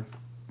so hard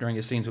during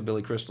his scenes with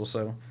Billy Crystal.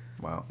 So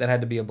Wow. that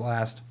had to be a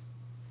blast.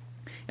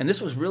 And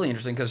this was really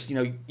interesting because,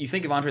 you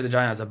think of Andre the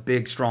Giant as a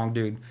big, strong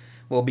dude.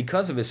 Well,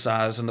 because of his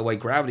size and the way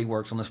gravity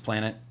works on this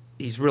planet,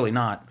 he's really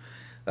not.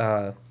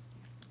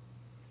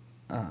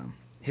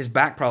 His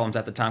back problems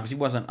at the time,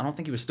 because I don't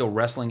think he was still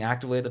wrestling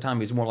actively at the time.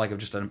 He was more like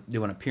just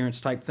do an appearance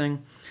type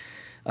thing.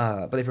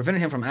 But they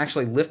prevented him from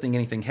actually lifting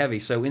anything heavy.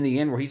 So in the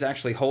end, where he's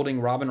actually holding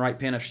Robin Wright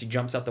Penn if she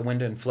jumps out the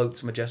window and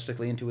floats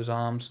majestically into his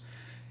arms,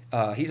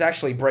 he's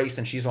actually braced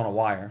and she's on a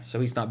wire. So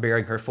he's not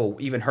bearing her full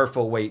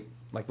weight,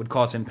 like would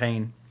cause him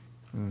pain,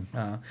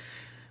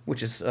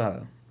 which is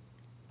a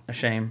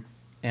shame.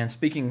 And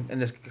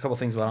there's a couple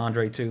things about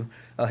Andre too.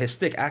 His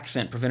thick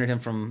accent prevented him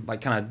from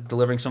like kind of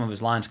delivering some of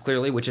his lines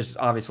clearly, which is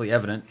obviously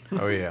evident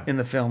Oh, yeah. in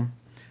the film.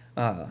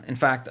 In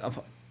fact, I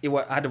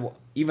had to,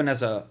 even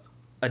as a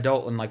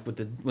adult and like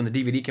when the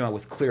DVD came out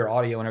with clear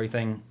audio and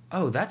everything.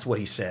 Oh, that's what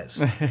he says.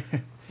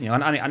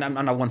 And I'm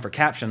not one for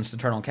captions to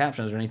turn on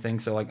captions or anything.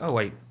 So like, oh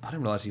wait, I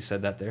didn't realize he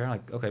said that there.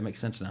 Like, okay, it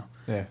makes sense now.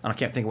 Yeah. And I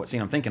can't think of what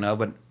scene I'm thinking of,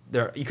 but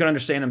you can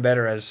understand him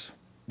better as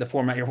the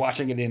format you're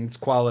watching it in, its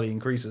quality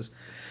increases.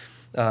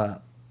 His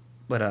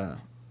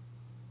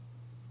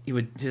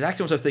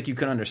accent was so thick you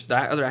couldn't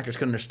understand. Other actors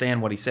couldn't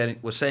understand what he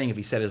was saying if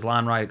he said his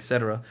line right,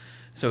 etc.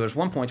 So there's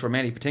one point where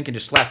Mandy Patinkin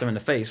just slapped him in the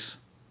face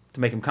to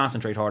make him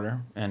concentrate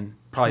harder, and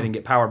probably didn't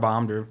get power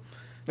bombed or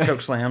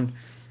choke slammed.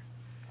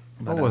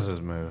 What was his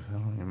move? I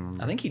don't even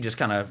remember. I think he just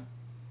kind of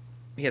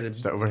had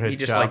Just overhead he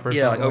just chop or like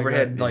something like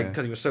overhead that? Yeah.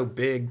 because he was so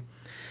big,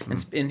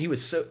 and he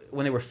was so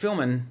when they were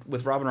filming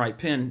with Robin Wright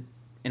Penn,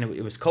 and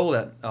it was cold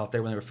out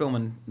there when they were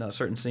filming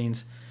certain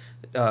scenes.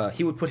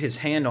 He would put his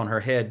hand on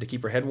her head to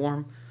keep her head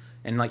warm,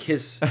 and like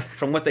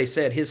from what they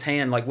said, his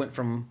hand like went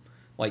from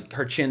like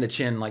her chin to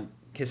chin, like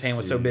his hand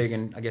was so big,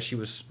 and I guess she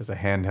was, It's a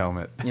hand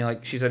helmet.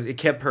 like she said, it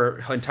kept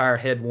her entire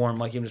head warm,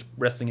 like him just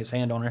resting his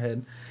hand on her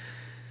head.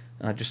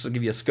 Just to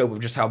give you a scope of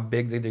just how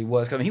big the dude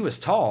was. I mean, he was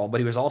tall, but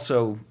he was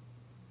also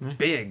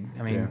big.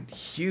 I mean,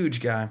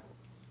 huge guy.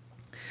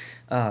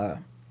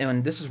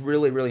 And this is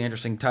really, really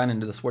interesting, tying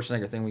into the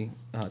Schwarzenegger thing we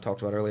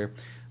talked about earlier.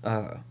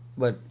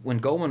 But when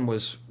Goldman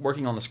was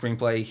working on the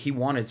screenplay, he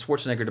wanted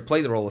Schwarzenegger to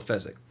play the role of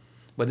Fezzik.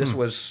 But this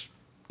was,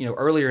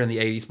 earlier in the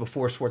 80s,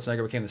 before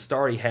Schwarzenegger became the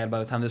star he had by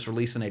the time this was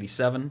released in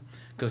 87.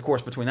 Because, of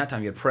course, between that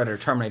time, you had Predator,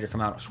 Terminator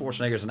come out.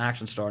 Schwarzenegger's an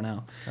action star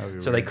now.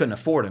 So they couldn't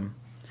afford him.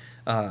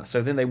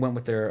 So then they went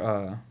with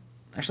their...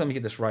 actually, let me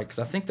get this right, because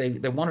I think they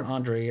wanted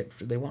Andre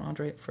they want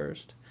Andre at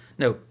first?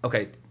 No,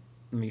 okay,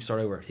 let me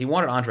start over. He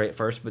wanted Andre at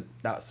first, but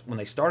that's when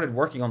they started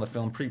working on the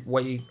film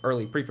way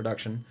early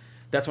pre-production.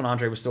 That's when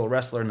Andre was still a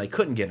wrestler, and they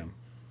couldn't get him.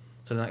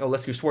 So they're like,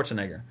 let's do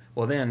Schwarzenegger.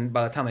 Well, then,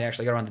 by the time they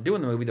actually got around to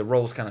doing the movie, the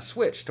roles kind of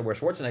switched to where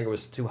Schwarzenegger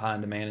was too high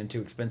in demand and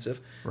too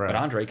expensive, but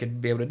Andre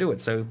could be able to do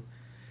it. So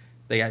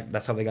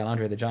that's how they got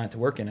Andre the Giant to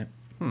work in it,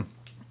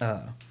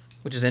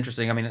 which is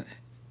interesting. I mean,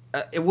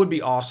 it would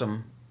be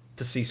awesome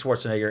to see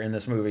Schwarzenegger in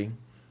this movie,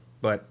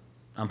 but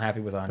I'm happy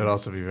with Andre. It'd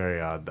also be very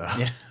odd, though.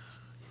 Yeah.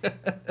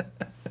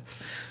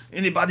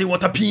 Anybody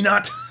want a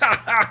peanut?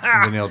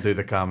 And then he'll do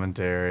the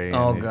commentary.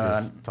 Oh, and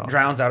God.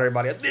 Drowns out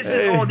everybody. This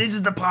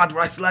is the part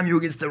where I slam you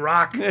against the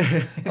rock.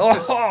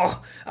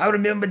 Oh, I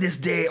remember this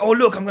day. Oh,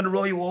 look, I'm going to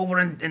roll you over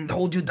and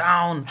hold you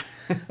down.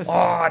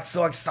 Oh, it's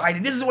so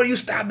exciting. This is where you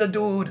stab the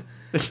dude.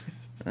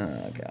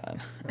 Oh,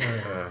 God.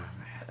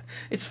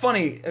 It's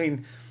funny. I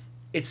mean,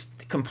 it's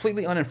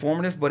completely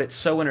uninformative, but it's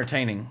so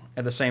entertaining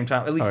at the same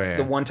time. At least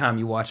the one time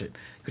you watch it,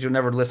 because you'll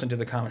never listen to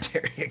the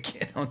commentary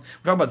again. We're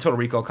talking about Total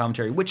Recall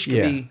commentary, which can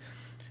be,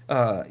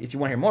 if you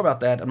want to hear more about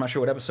that, I'm not sure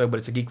what episode, but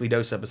it's a Geekly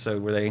Dose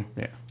episode where they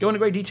go into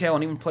great detail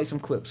and even play some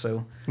clips.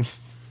 So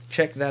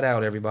check that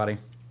out, everybody.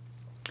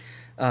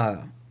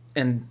 And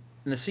in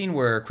the scene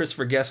where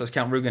Christopher Guest as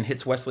Count Rugen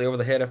hits Wesley over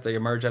the head after they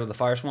emerge out of the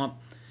fire swamp,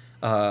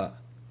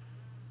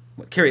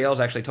 Cary Ells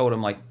actually told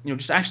him, like,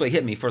 just actually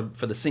hit me for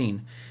the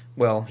scene.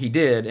 Well, he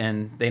did,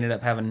 and they ended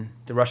up having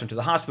to rush him to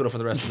the hospital for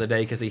the rest of the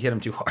day because he hit him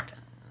too hard.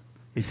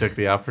 He took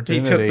the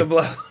opportunity. He took the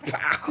blow.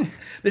 Wow.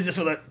 This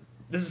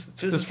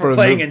is for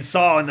playing in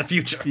Saw in the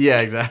future.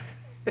 Yeah,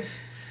 exactly.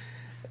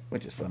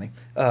 Which is funny.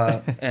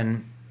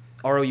 And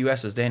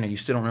ROUSs, Daniel, you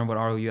still don't remember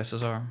what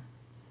ROUSs are?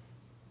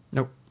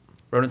 Nope.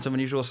 Rodents of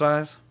unusual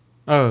size?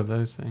 Oh,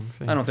 those things.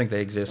 Yeah. I don't think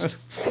they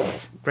exist.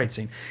 Great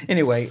scene.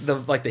 Anyway,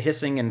 the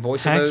hissing and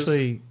voice of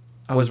those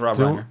was Rob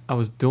Reiner. I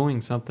was doing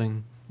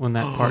something when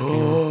that part came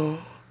on.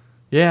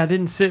 Yeah, I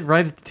didn't sit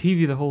right at the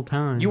TV the whole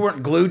time. You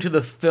weren't glued to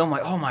the film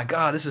like, oh my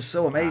God, this is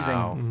so amazing.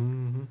 Wow.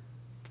 Mm-hmm.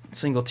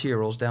 Single tear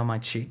rolls down my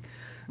cheek.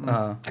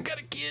 I got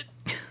a kid.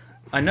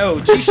 I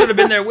know. She should have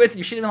been there with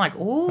you. She'd have been like,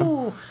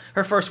 ooh.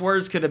 Her first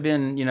words could have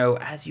been,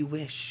 as you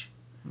wish.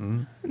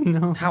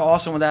 No. How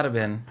awesome would that have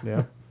been?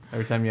 Yeah.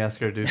 Every time you ask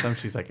her to do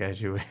something, she's like,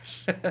 as you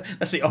wish.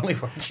 That's the only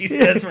word she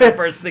says for the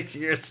first 6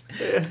 years.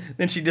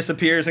 Then she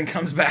disappears and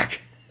comes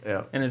back.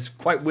 Yeah. And is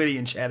quite witty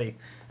and chatty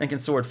and can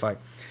sword fight.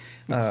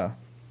 And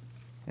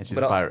she's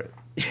a pirate.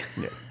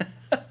 Yeah.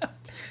 That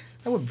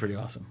would be pretty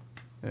awesome.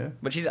 Yeah.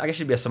 But I guess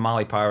she'd be a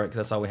Somali pirate because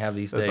that's all we have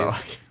these days. All.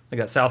 Like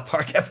that South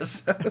Park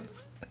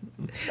episodes.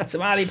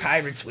 Somali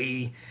pirates,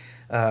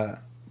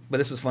 but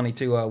this was funny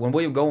too. When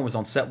William Goldman was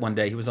on set one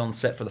day, he was on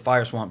set for the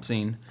fire swamp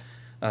scene,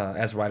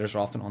 as writers are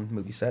often on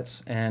movie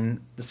sets.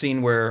 And the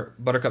scene where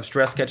Buttercup's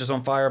dress catches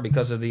on fire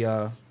because of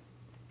the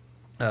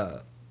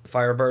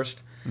fire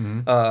burst,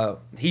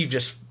 he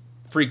just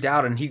freaked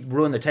out and he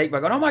ruined the take by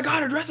going, "Oh my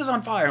God, her dress is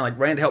on fire!" and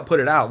ran to help put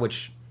it out,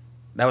 which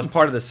that was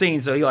part of the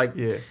scene. So he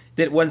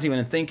wasn't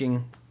even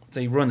thinking,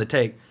 so he ruined the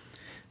take,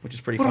 which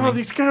is pretty funny. What are all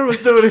these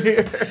cameras doing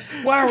here?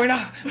 Why are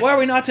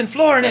we not in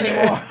Florida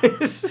anymore?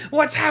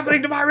 What's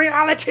happening to my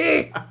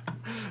reality?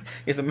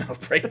 It's a mental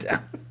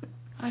breakdown.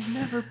 I've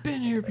never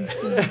been here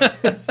before.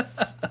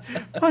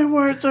 My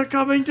words are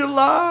coming to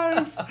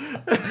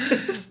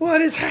life.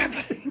 What is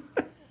happening?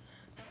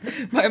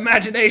 My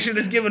imagination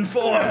is given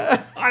form.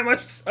 I'm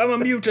a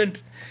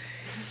mutant.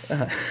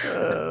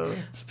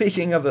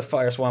 Speaking of the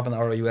fire swamp and the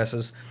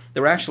ROUSs,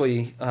 there were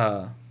actually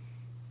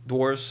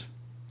dwarves,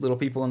 little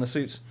people in the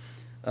suits,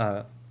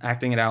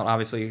 acting it out,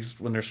 obviously,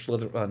 when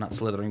they're not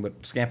slithering, but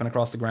scamping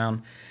across the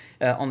ground.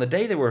 On the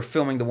day they were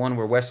filming the one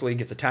where Wesley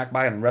gets attacked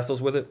by it and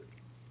wrestles with it,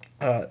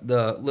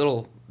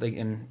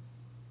 in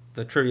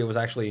the trivia was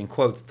actually in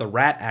quotes, the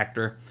rat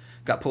actor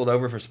got pulled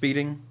over for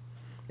speeding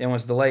and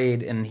was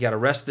delayed, and he got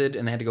arrested,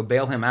 and they had to go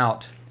bail him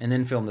out and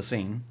then film the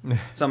scene.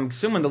 So I'm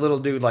assuming the little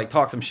dude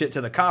talked some shit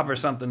to the cop or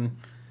something,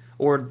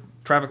 or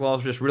traffic laws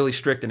were just really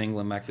strict in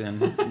England back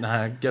then.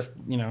 I guess,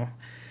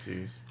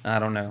 Jeez. I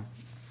don't know.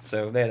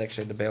 So they had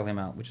actually had to bail him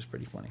out, which is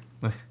pretty funny.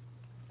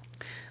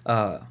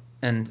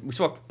 And we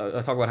talk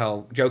about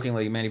how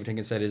jokingly Mandy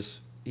Patinkin said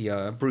he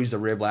bruised a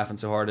rib laughing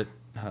so hard at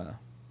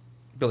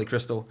Billy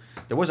Crystal.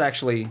 There was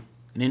actually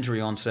an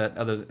injury on set,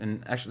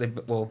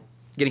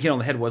 getting hit on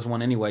the head was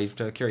one anyway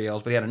to Cary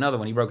Ells, but he had another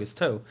one. He broke his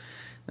toe.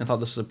 And I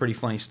thought this was a pretty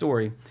funny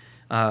story.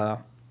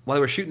 While they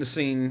were shooting the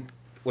scene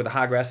with a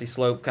high grassy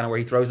slope, kind of where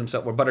he throws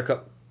himself, where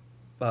Buttercup,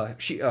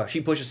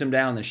 she pushes him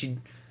down, and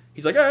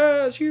he's like,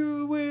 as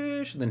you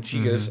wish. And then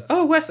she goes,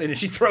 oh, Wesley, and then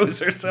she throws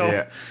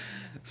herself,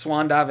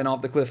 swan diving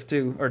off the cliff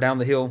too, or down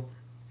the hill.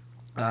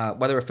 While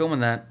they were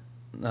filming that,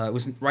 it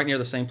was right near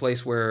the same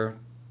place where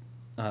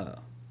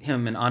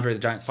him and Andre the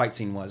Giant's fight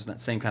scene was, in that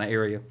same kind of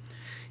area.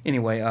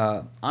 Anyway,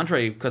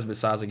 Andre, because of his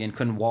size again,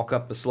 couldn't walk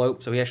up the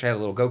slope, so he actually had a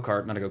little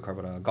go-kart, not a go-kart,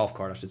 but a golf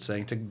cart, I should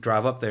say, to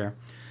drive up there,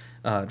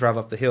 drive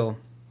up the hill.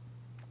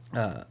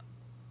 And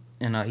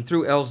he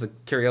threw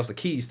Cary Ells the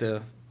keys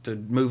to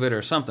move it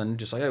or something,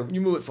 just like, hey,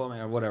 you move it for me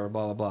or whatever,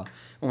 blah, blah, blah.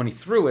 And when he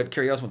threw it,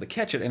 Cary Ells went to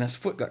catch it, and his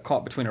foot got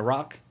caught between a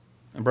rock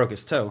and broke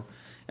his toe.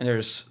 And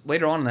there's,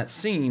 later on in that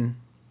scene,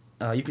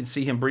 you can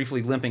see him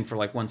briefly limping for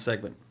like one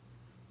segment.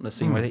 In the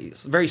scene where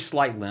it's a very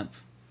slight limp.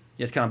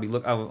 You have to kind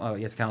of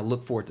you have to kind of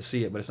look for it to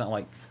see it, but it's not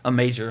like a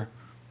major.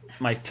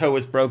 My toe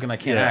is broken, I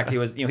can't act.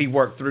 He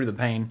worked through the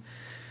pain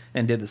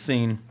and did the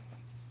scene.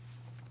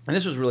 And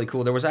this was really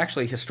cool. There was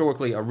actually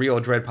historically a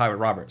real Dread Pirate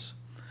Roberts.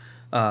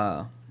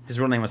 His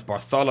real name was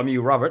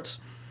Bartholomew Roberts,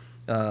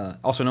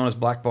 also known as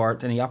Black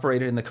Bart, and he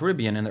operated in the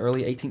Caribbean in the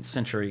early 18th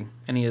century.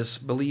 And he is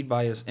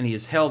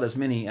held as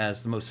many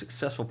as the most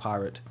successful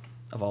pirate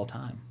of all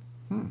time.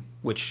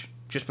 Which,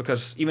 just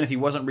because even if he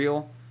wasn't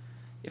real,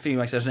 if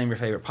anybody says name your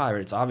favorite pirate,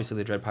 it's obviously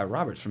the Dread Pirate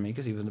Roberts for me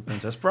because he was in the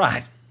Princess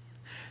Bride.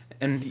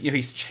 And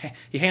he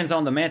hands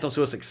on the mantle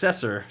to a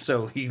successor,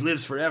 so he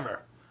lives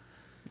forever.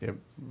 Yep.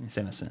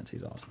 In a sense,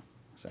 he's awesome.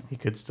 So. He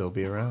could still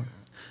be around.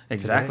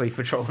 Exactly, today.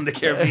 Patrolling the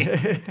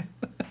Caribbean.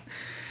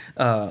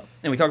 And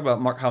we talked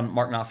about how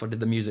Mark Knopfler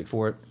did the music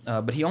for it,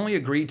 but he only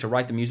agreed to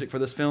write the music for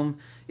this film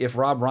if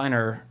Rob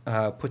Reiner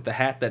put the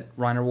hat that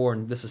Reiner wore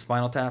in This Is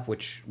Spinal Tap,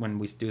 which when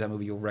we do that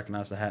movie you'll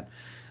recognize the hat,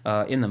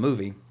 in the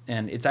movie.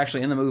 And it's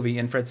actually in the movie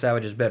in Fred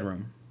Savage's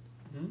bedroom.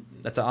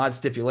 That's an odd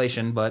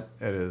stipulation, but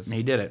it is.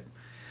 He did it.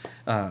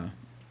 Of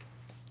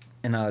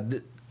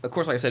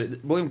course, like I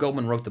said, William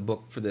Goldman wrote the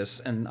book for this,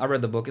 and I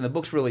read the book, and the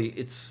book's really,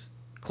 it's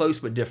close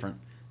but different.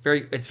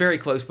 It's very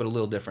close but a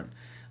little different.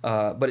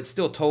 But it's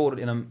still told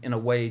in a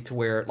way to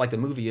where, like the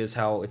movie is,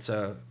 how it's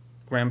a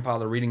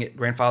grandfather reading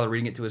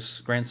it to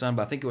his grandson.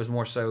 But I think it was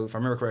more so, if I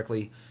remember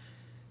correctly,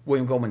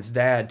 William Goldman's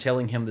dad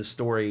telling him this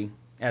story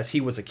as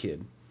he was a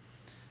kid.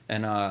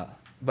 And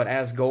but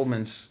as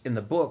Goldman's in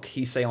the book,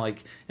 he's saying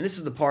like, and this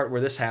is the part where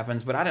this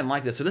happens, but I didn't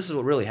like this, so this is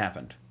what really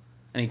happened.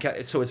 And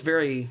so it's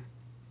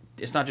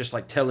not just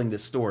like telling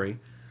this story,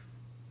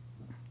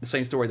 the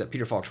same story that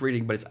Peter Falk's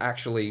reading, but it's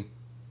actually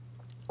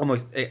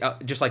almost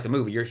just like the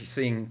movie. You're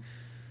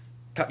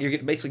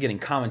basically getting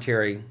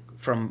commentary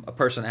from a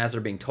person as they're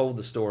being told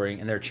the story,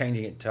 and they're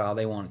changing it to how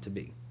they want it to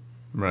be.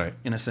 Right.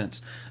 In a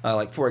sense.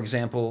 Like, for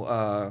example,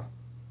 I'm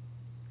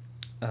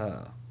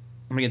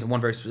going to get to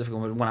one very specific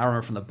one. One I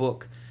remember from the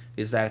book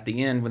is that at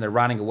the end, when they're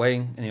riding away,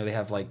 and they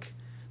have like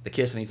the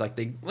kiss, and he's like,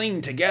 they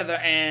lean together,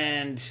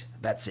 and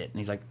that's it. And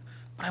he's like,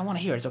 but I want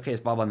to hear it. It's okay.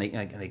 It's blah, blah.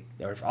 And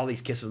there are all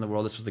these kisses in the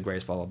world. This was the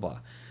greatest, blah, blah, blah.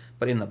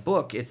 But in the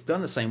book, it's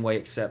done the same way,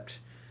 except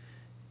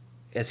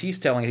as he's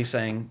telling it, he's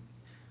saying,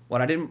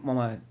 what I didn't want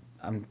to,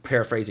 I'm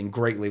paraphrasing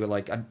greatly, but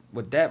like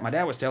my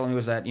dad was telling me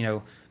was that,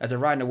 as they're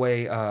riding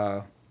away,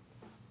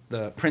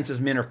 the prince's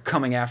men are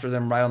coming after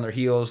them right on their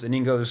heels. And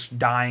Inigo's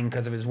dying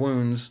because of his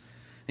wounds.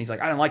 And he's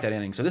like, I didn't like that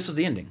ending. So this is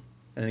the ending.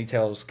 And then he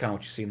tells kind of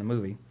what you see in the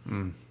movie.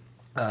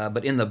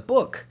 But in the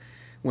book,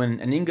 when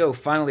Inigo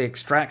finally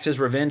extracts his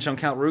revenge on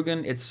Count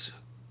Rugen, it's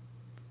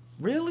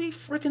really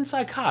freaking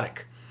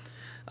psychotic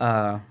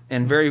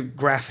and very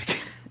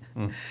graphic.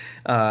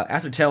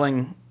 After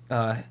telling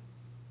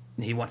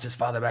he wants his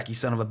father back, you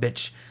son of a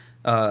bitch,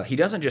 he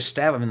doesn't just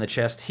stab him in the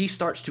chest. He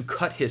starts to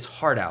cut his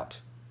heart out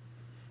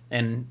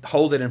and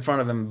hold it in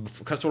front of him,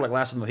 sort of like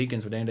Last of the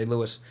Mohicans with Daniel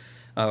Day-Lewis,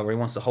 where he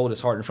wants to hold his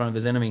heart in front of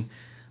his enemy.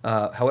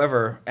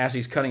 However, as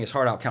he's cutting his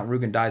heart out, Count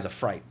Rugen dies of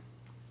fright.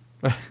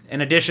 In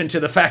addition to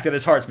the fact that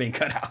his heart's being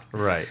cut out.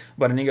 Right.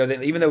 But Inigo,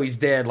 even though he's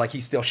dead, like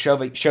he's still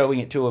showing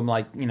it to him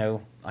like,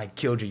 I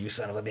killed you, you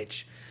son of a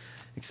bitch,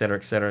 et cetera,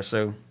 et cetera.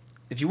 So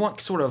if you want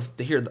sort of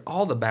to hear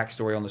all the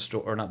backstory on the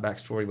story, or not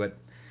backstory, but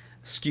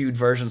skewed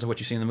versions of what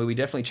you see in the movie,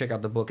 definitely check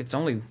out the book. It's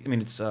only,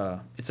 it's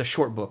a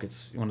short book.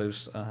 It's one of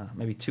those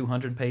maybe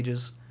 200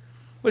 pages.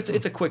 But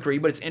it's a quick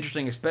read, but it's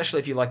interesting, especially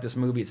if you like this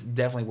movie. It's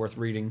definitely worth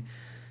reading.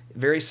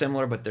 Very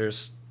similar, but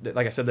there's,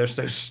 like I said, there's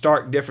those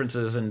stark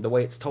differences, and the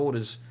way it's told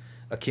is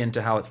akin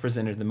to how it's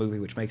presented in the movie,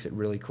 which makes it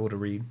really cool to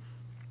read.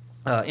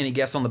 Any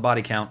guess on the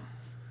body count?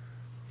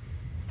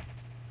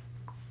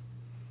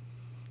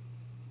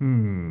 I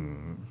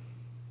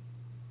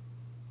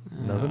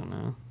don't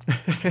know.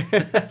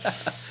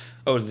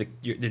 Oh, did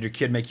your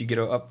kid make you get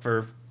up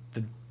for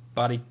the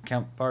body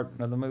count part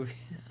of the movie?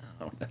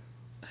 I don't know.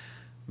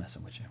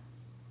 Messing with you.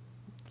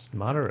 It's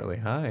moderately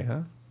high,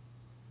 huh?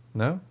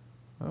 No?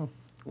 Oh.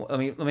 Well,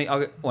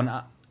 when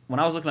I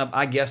was looking up,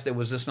 I guessed it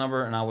was this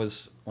number, and I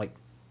was like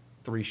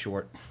 3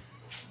 short.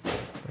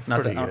 That's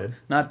pretty good.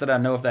 Not that I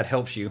know if that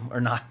helps you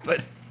or not,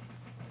 but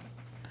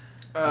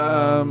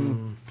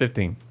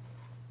 15.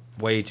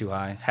 Way too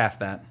high. Half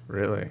that.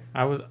 Really?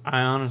 I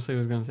honestly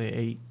was gonna say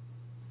 8.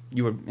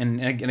 You were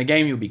in a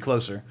game. You would be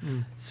closer.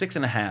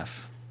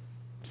 6.5.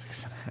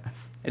 6.5.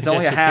 It's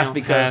only a half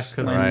because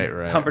half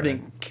when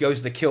Humperdinck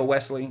goes to kill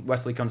Wesley,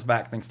 Wesley comes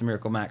back thanks to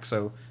Miracle Max,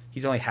 so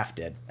he's only half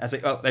dead.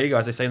 There you go,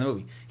 as they say in the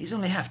movie. He's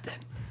only half dead.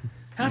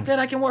 Half dead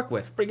I can work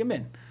with. Bring him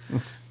in.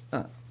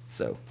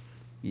 So,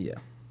 yeah.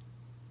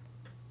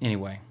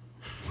 Anyway.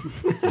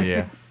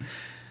 Yeah.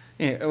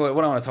 Yeah, what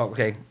I want to talk.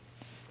 Okay,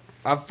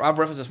 I've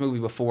referenced this movie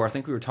before. I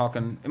think we were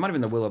talking. It might have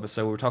been the Will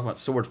episode. We were talking about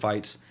sword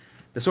fights.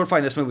 The sword fight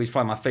in this movie is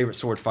probably my favorite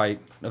sword fight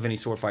of any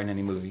sword fight in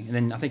any movie. And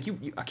then I think you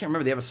I can't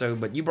remember the episode,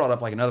 but you brought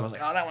up like another one. I was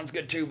like, oh, that one's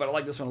good too, but I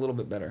like this one a little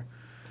bit better.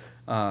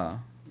 I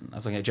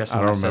was looking at Justin.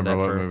 I when don't said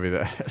remember that what for- movie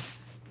that is.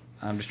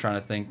 I'm just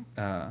trying to think.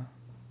 I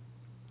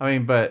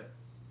mean, but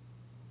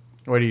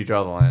where do you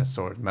draw the line of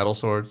swords? Metal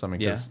swords? I mean,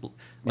 Yeah. 'cause, you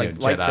Like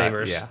know, Jedi-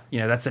 lightsabers. Yeah. You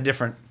know, that's a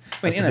different.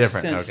 I mean, That's in a a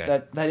different- sense,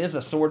 okay. that is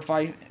a sword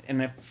fight,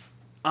 and if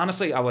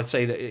honestly, I would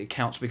say that it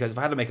counts because if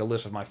I had to make a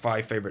list of my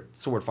 5 favorite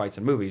sword fights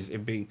in movies,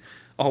 it'd be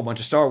a whole bunch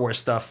of Star Wars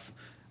stuff,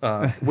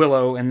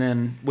 Willow, and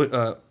then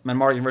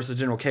Mandalorian versus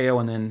General KO,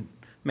 and then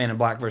Man in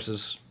Black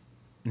versus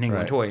Inigo Right.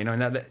 Montoya. You know,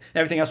 and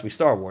everything else would be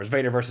Star Wars: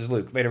 Vader versus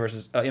Luke, Vader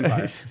versus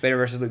Empire, Vader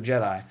versus Luke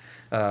Jedi,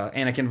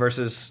 Anakin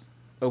versus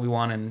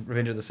Obi-Wan and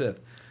Revenge of the Sith.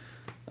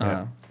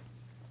 Yeah.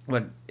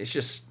 But it's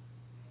just,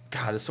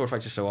 God, this sword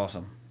fight's just so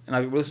awesome. And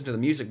I listened to the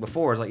music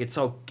before. It's like it's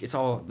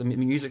all the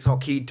music's all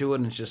keyed to it,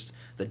 and it's just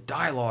the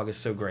dialogue is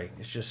so great.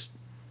 It's just,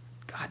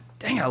 God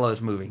dang it, I love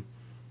this movie.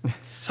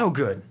 So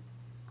good,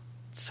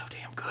 so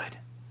damn good.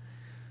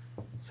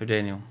 So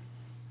Daniel,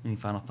 any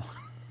final thought?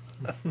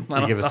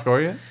 Did you give a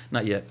score yet?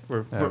 Not yet.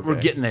 We're Okay.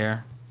 getting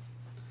there.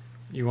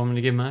 You want me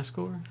to give my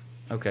score?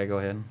 Okay, go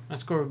ahead. My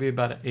score would be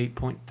about an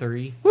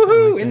 8.3.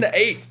 Woohoo! Like In that. the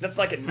 8s. That's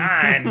like a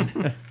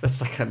 9.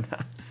 That's like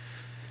a.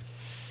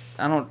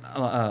 I don't.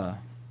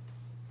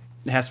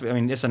 It has to be. I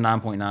mean, it's a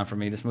 9.9 for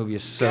me. This movie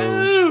is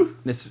so.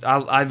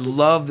 I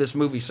love this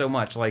movie so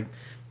much. Like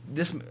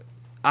this,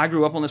 I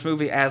grew up on this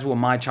movie. As will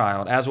my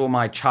child. As will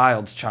my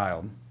child's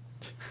child.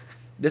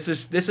 This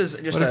is just.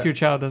 What if your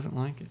child doesn't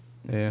like it?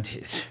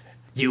 Yeah.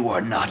 You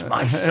are not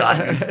my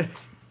son.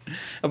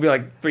 I'll be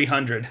like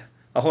 300.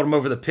 I'll hold them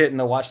over the pit and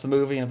they'll watch the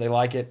movie, and if they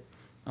like it,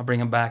 I'll bring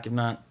them back. If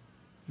not,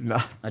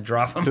 Not I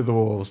drop them to the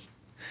wolves.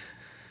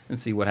 and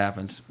see what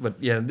happens. But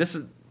yeah, this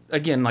is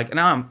again like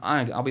now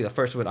I'll be the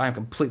first to admit I am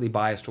completely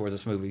biased towards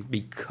this movie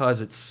because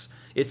it's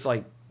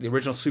like the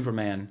original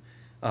Superman,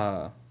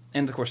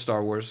 and of course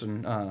Star Wars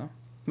and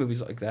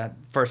movies like that.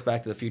 First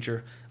Back to the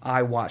Future.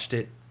 I watched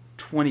it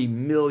 20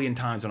 million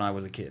times when I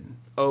was a kid,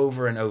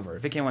 over and over.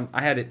 If it came on,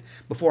 I had it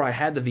before I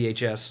had the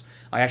VHS.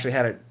 I actually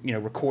had it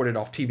recorded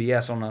off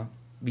TBS on a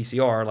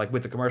VCR, like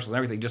with the commercials and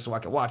everything, just so I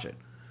could watch it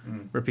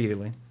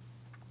repeatedly.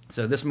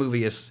 So this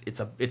movie it's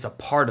a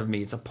part of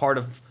me. It's a part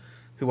of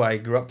who I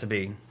grew up to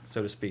be,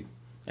 so to speak.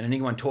 And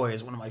Inigo Montoya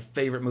is one of my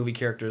favorite movie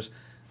characters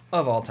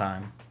of all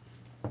time.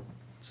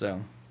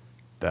 So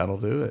That'll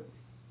do it.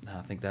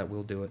 I think that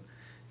will do it.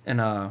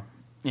 And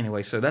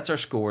anyway, so that's our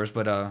scores.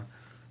 But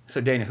so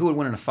Dana, who would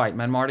win in a fight,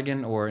 Mad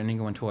Mardigan or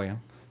Inigo Montoya?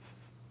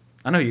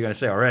 I know you're gonna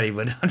say already,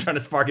 but I'm trying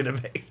to spark a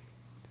debate.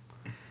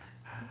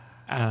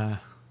 I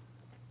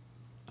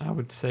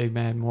would say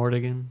Mad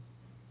Mordigan.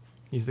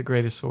 He's the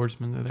greatest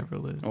swordsman that ever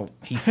lived. Oh,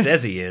 he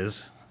says he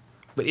is,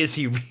 but is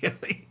he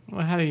really?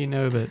 Well, how do you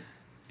know that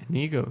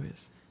Inigo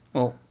is?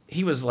 Well,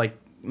 he was like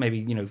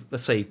maybe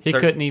let's say He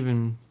couldn't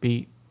even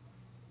beat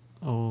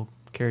old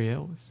Cary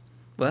Elwes.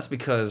 Well, that's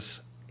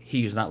because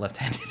he's not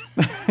left-handed.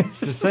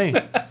 Just saying.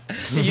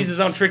 He used his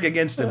own trick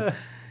against him.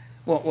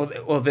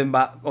 Well, then,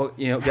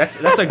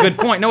 that's a good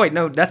point.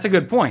 No, that's a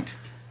good point.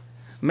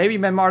 Maybe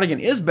Mad Mardigan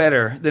is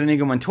better than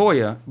Inigo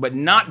Montoya, but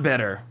not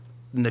better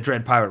than the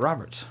Dread Pirate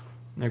Roberts.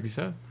 Maybe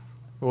so.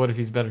 But what if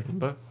he's better than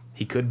both?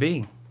 He could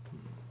be.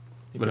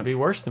 He But could be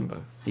worse than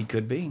both. He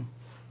could be.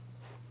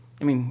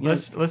 I mean,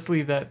 Let's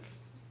leave that.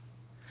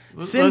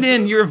 send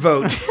in your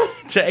vote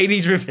to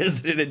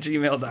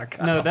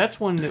 80srevisited@gmail.com. No, that's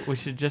one that we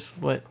should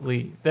just let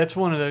leave. That's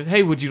one of those.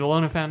 Hey, would you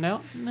alone have found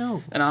out?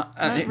 No, And not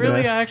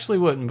really. I actually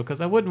wouldn't,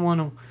 because I wouldn't want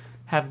to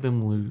have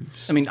them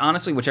lose. I mean,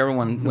 honestly, whichever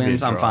one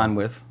wins, I'm draw. fine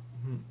with.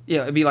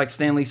 Yeah, it'd be like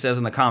Stan Lee says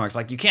in the comics,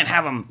 like you can't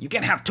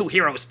have two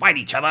heroes fight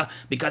each other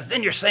because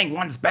then you're saying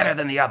one's better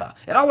than the other.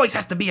 It always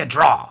has to be a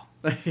draw.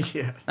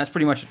 Yeah. That's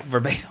pretty much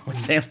verbatim what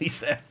Stan Lee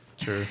said.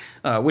 True.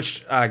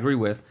 Which I agree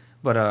with.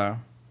 But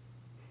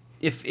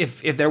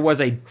if there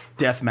was a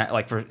death match,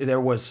 like if there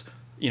was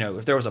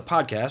a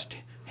podcast,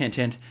 hint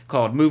hint,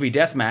 called Movie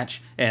Death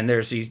Match, and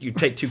you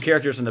take two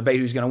characters and debate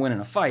who's going to win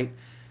in a fight,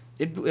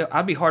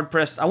 I'd be hard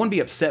pressed. I wouldn't be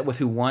upset with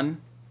who won,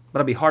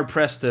 but I'd be hard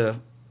pressed to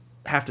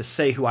have to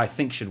say who I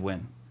think should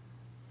win,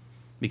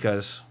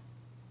 because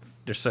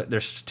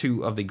there's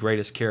two of the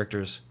greatest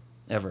characters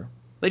ever.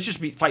 They should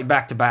just fight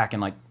back to back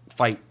and like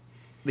fight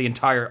the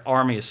entire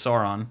army of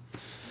Sauron.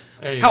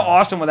 There you How go.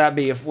 awesome would that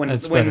be if when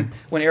That's better.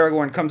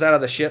 Aragorn comes out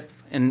of the ship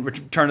in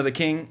Return of the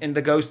King and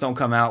the ghosts don't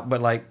come out,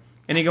 but like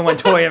Inigo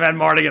Montoya and Mad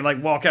Mardigan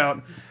like walk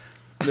out,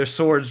 their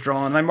swords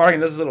drawn. Mad Mardigan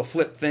does this little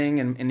flip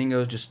thing, and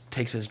Inigo just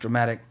takes his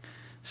dramatic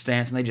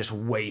stance, and they just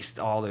waste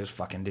all those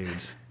fucking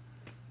dudes.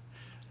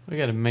 We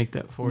got to make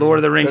that for Lord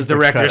of you. the Rings There's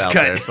a director's out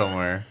cut. there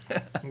somewhere.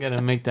 We got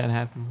to make that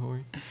happen for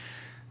you.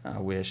 I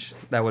wish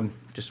that would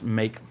just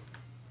make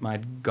my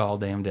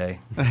goddamn day.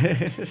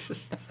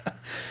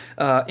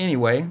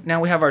 Anyway, now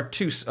we have our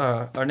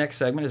next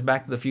segment is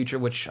Back to the Future,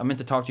 which I meant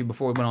to talk to you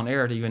before we went on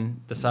air to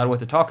even decide what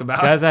to talk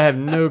about. Guys, I have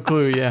no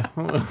clue. Yeah.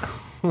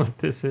 what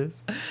this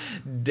is.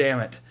 Damn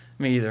it.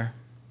 Me either.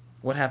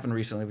 What happened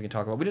recently we can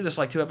talk about? We did this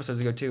like 2 episodes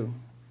ago, too.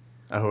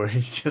 Oh, where he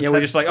just Yeah,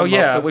 we're just like, oh, come up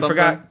yeah, with we something?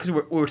 forgot. Because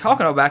we were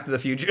talking about Back to the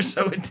Future,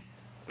 so it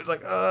was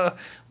like,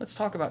 let's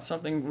talk about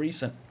something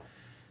recent.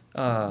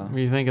 What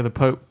do you think of the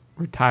Pope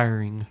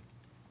retiring?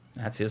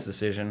 That's his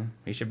decision.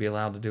 He should be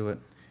allowed to do it.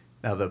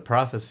 Now, the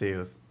prophecy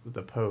of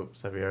the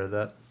popes, have you heard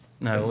that?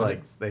 No, It's what-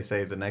 like they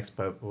say the next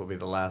pope will be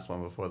the last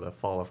one before the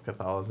fall of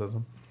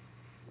Catholicism.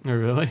 Oh,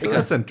 really? So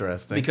that's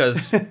interesting.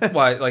 Because,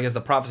 why, like, is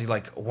the prophecy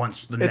like,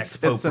 once the next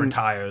pope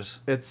retires?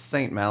 It's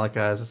Saint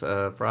Malachi's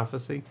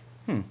prophecy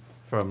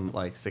from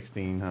like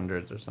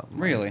 1600s or something.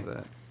 Really?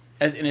 Like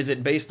that. And is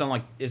it based on,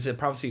 like, is it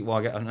prophecy? Well,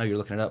 I know you're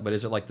looking it up, but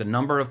is it like the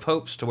number of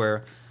popes to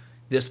where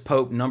this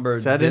pope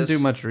numbered So I didn't this? do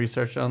much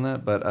research on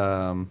that, but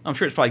I'm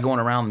sure it's probably going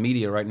around the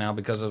media right now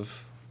because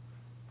of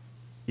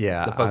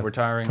yeah, the Pope I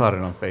retiring. caught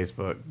it on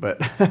Facebook, but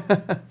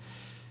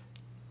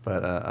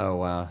oh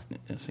wow,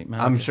 St.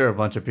 I'm Malachi. sure a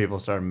bunch of people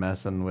started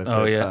messing with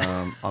Oh, it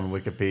yeah. on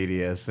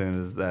Wikipedia as soon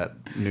as that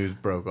news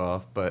broke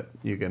off. But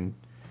you can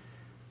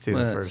see the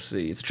Let's first.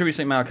 see. It's a tribute to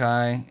St.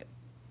 Malachi.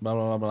 Blah,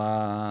 blah, blah,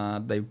 blah.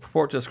 They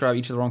purport to describe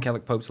each of the Roman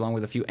Catholic popes along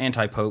with a few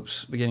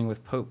anti-popes, beginning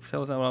with Pope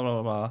blah, blah, blah,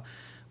 blah, blah,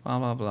 blah,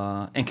 blah,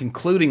 blah, and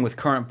concluding with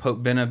current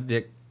Pope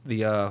Benedict the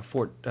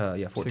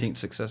 14th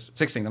successor.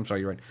 16th, I'm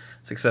sorry, you're right.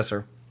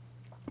 Successor.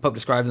 Pope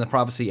described in the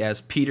prophecy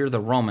as Peter the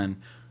Roman,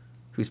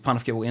 whose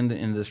pontificate will end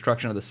in the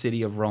destruction of the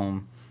city of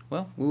Rome.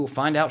 Well, we will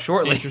find out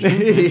shortly.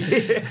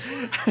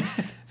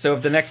 So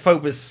if the next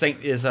pope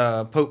is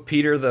Pope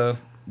Peter the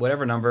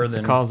whatever number, It's the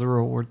then cause of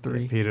World War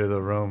III. Peter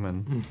the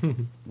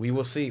Roman. we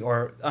will see.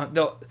 Or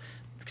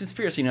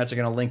conspiracy nuts are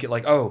going to link it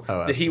like,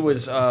 that he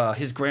was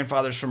his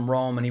grandfather's from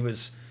Rome and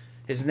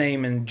his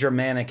name in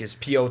Germanic is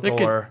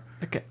Piotr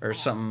It could or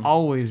something.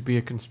 always be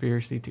a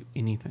conspiracy to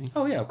anything.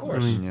 Oh yeah, of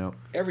course. Yep.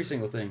 Every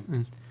single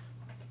thing.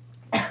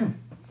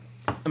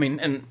 I mean,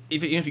 and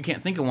even if you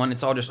can't think of one,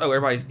 it's all just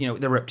everybody's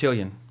they're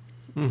reptilian.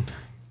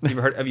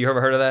 Have you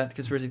ever heard of that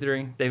conspiracy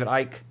theory? David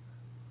Icke.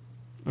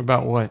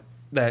 About what?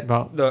 That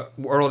About- the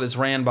world is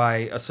ran by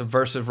a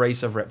subversive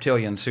race of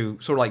reptilians who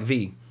sort of like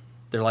V.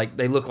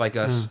 They look like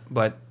us,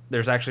 but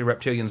there's actually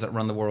reptilians that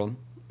run the world.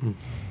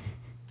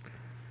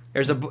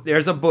 There's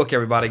a book,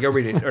 everybody, go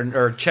read it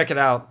or check it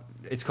out.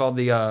 It's called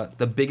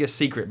The Biggest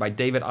Secret by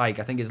David Icke.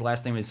 I think his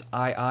last name is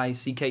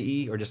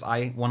Iicke or just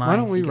I. Why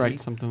don't we write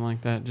something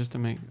like that just to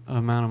make an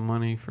amount of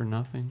money for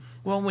nothing?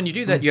 Well, when you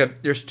do that,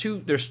 there's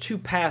two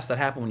paths that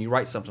happen when you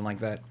write something like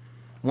that.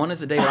 One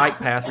is the David Icke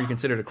path where you're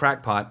considered a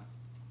crackpot.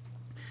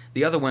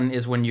 The other one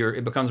is when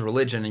it becomes a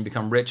religion and you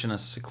become rich and a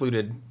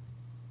secluded,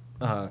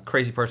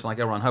 crazy person like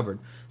L. Ron Hubbard.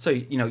 So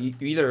you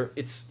either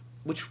it's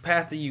which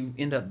path do you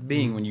end up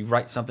being when you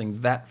write something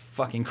that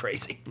fucking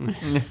crazy?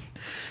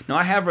 Now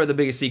I have read The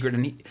Biggest Secret,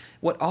 and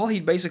all he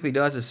basically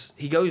does is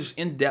he goes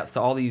in depth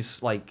to all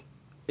these like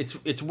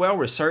it's well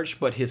researched,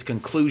 but his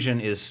conclusion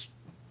is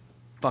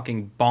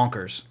fucking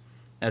bonkers.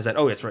 As that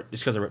it's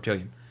because they're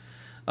reptilian.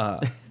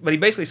 But he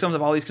basically sums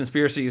up all these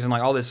conspiracies and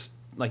like all this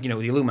like the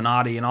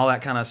Illuminati and all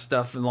that kind of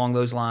stuff along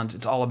those lines.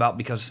 It's all about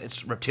because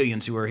it's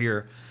reptilians who are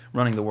here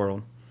running the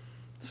world.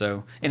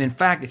 So, and in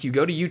fact, if you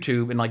go to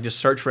YouTube and like just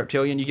search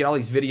reptilian, you get all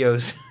these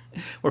videos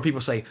where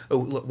people say, "Oh,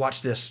 look,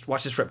 watch this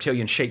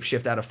reptilian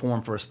shapeshift out of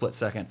form for a split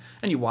second,"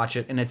 and you watch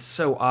it, and it's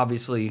so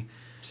obviously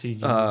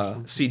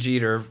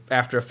CG'd or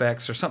After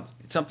Effects or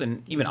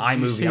something, even Did you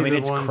iMovie. see I mean, the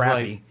it's ones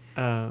crappy.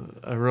 Like,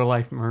 a real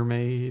life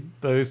mermaid,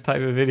 those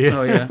type of videos.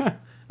 Oh yeah.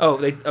 Well,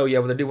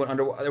 they do one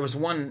underwater. There was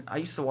one I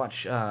used to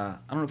watch. I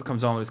don't know if it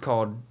comes on. It was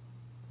called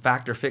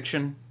Fact or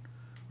Fiction,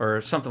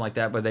 or something like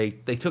that. But they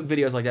took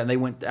videos like that and they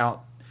went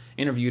out,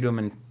 interviewed them,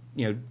 and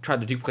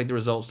tried to duplicate the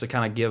results to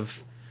kind of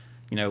give,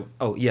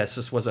 oh yes,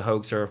 this was a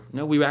hoax, or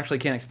no, we actually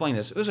can't explain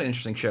this. It was an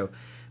interesting show.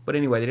 But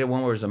anyway, they did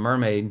one where it was a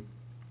mermaid,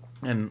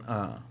 and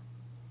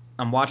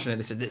I'm watching it.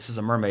 They said this is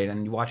a mermaid,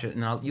 and you watch it,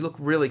 and you look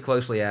really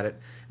closely at it,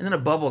 and then a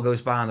bubble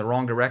goes by in the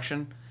wrong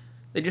direction.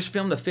 They just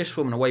filmed the fish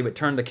swimming away, but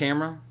turned the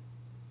camera.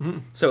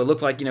 So it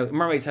looked like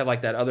mermaids have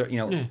like that other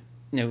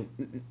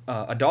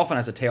a dolphin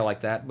has a tail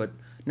like that, but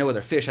no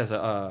other fish has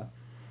a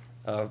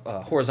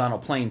horizontal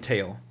plane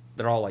tail.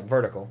 They're all like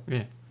vertical,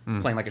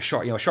 playing like a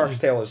shark. A shark's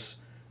tail is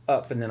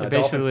up, and then a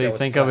dolphin's basically tail is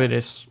think flat. of it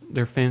as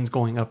their fins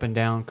going up and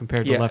down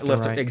compared to left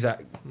and right.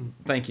 Exactly.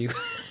 Thank you.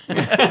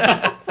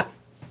 And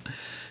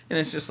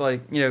it's just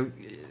like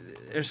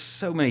there's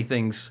so many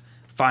things.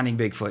 Finding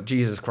Bigfoot,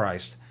 Jesus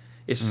Christ,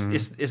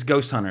 it's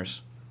ghost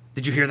hunters.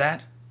 Did you hear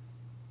that?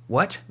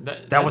 What?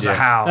 That was a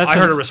howl. I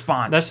heard a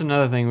response. That's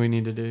another thing we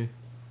need to do.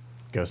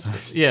 Ghost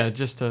hunters. Yeah,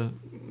 just to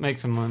make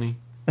some money.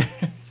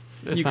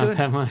 It's You not could.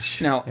 that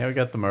much. Now, Yeah, we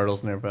got the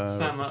myrtles nearby. It's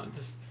not,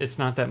 it's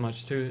not that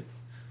much to it.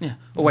 yeah.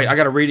 Oh wait, I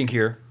got a reading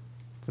here.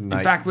 It's a In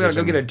night fact, we gotta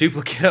go vision. get a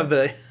duplicate of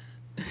the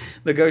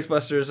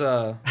Ghostbusters.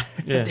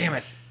 Yeah. Damn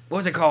it, what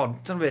was it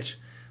called? Son of a bitch.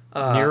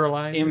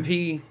 Neuralizer?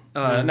 MP.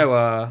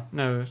 No.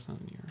 No, it's not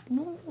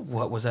near.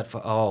 What was that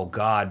for? Oh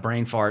God,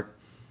 brain fart.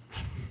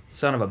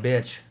 Son of a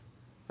bitch.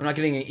 I'm not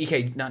getting an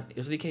EK.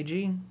 Is it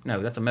EKG?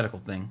 No, that's a medical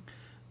thing.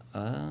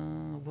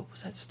 what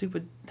was that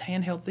stupid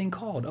handheld thing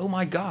called? Oh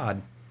my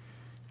God.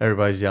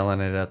 Everybody's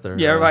yelling it at their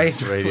Yeah,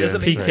 everybody's radio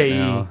listening. right PKE.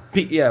 now.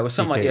 Yeah, it was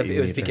something like PKE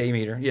it was meter. PKE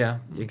meter. Yeah,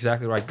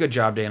 exactly right. Good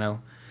job,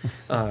 Dano.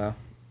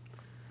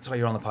 That's why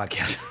you're on the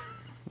podcast.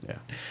 Yeah.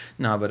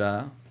 No, but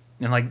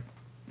and like,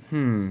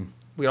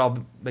 we all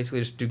basically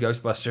just do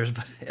Ghostbusters,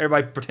 but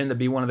everybody pretend to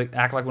be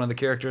act like one of the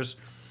characters.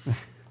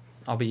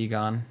 I'll be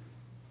Egon,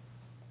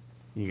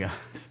 You got.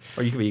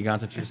 or you could be Egon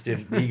since you just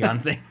did the Egon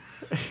thing.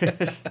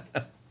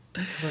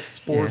 Like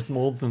spores,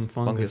 molds, and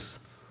fungus.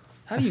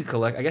 How do you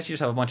collect? I guess you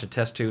just have a bunch of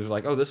test tubes.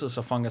 Like, oh, this is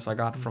a fungus I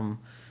got from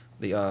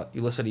the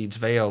Ulysses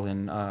Vale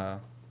in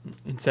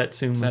In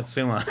Satsuma.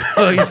 Satsuma.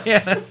 Oh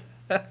yeah,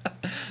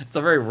 it's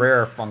a very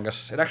rare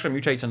fungus. It actually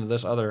mutates into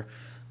this other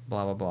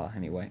blah blah blah.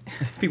 Anyway,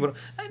 people,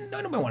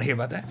 nobody want to hear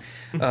about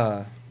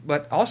that.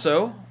 But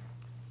also,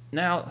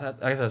 now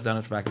I guess that's done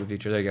it for Back to the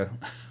Future. There you go.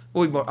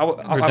 We're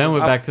done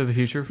with Back to the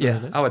Future. For Yeah,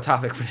 the day. I have a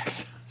topic for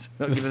next time. So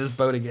don't get in this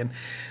boat again.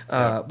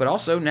 But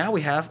also now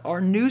we have our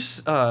new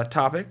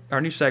topic, our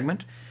new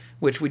segment,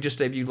 which we just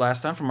debuted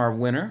last time from our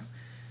winner,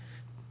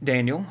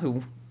 Daniel,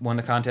 who won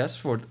the contest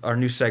for our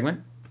new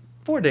segment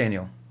for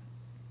Daniel.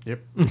 Yep.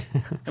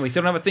 And we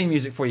still don't have a theme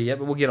music for you yet,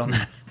 but we'll get on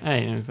that. I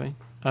ain't anything.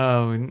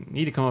 We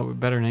need to come up with a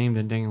better name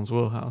than Daniel's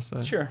Wheelhouse.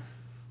 Though. Sure.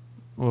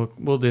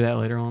 We'll do that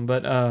later on.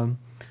 But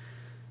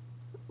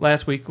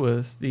last week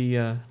was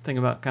the thing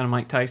about kind of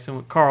Mike Tyson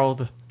with Carl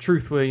the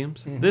Truth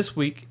Williams. Mm-hmm. This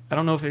week, I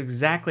don't know if it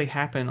exactly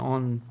happened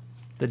on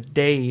the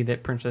day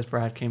that Princess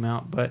Bride came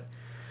out, but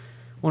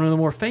one of the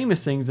more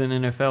famous things in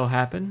NFL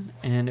happened,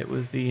 and it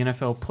was the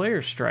NFL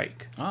players'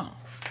 strike. Oh,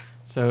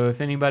 So if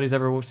anybody's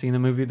ever seen the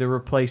movie The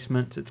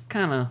Replacements, it's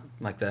kind of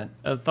like that.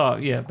 a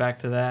thought. Yeah, back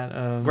to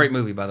that. Great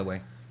movie, by the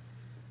way.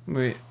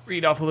 We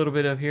read off a little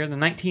bit of here. The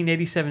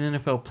 1987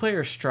 NFL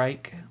players'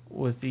 strike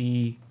was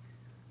during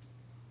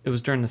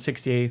the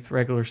 68th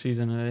regular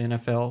season of the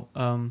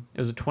NFL. It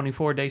was a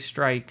 24-day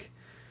strike,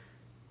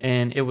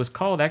 and it was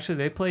called, actually,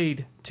 they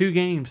played 2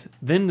 games,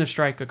 then the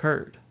strike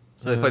occurred.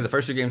 So they played the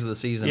first 2 games of the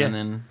season, Yeah.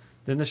 and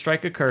Then the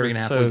strike occurred.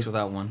 3.5 weeks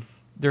without one.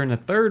 During the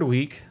 3rd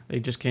week, they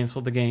just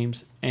canceled the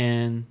games,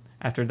 and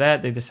after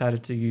that, they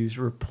decided to use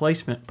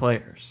replacement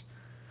players,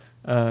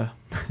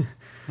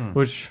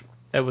 which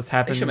that was They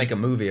happening. should make a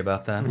movie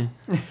about that.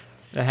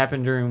 That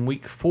happened during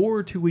week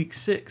 4 to week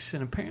 6,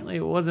 and apparently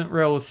it wasn't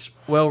real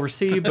well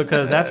received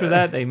because after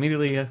that they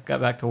immediately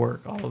got back to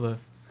work, all of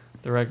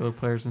the regular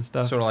players and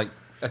stuff. Sort of like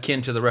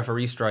akin to the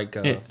referee strike.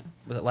 Yeah.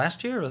 Was it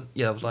last year?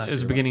 Yeah, it was last year. It was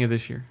the right? beginning of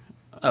this year.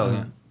 Oh,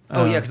 yeah.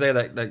 Oh, yeah, uh, because they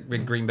had that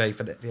big Green Bay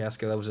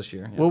fiasco. That was this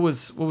year. Yeah. What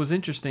was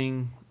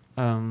interesting,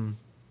 some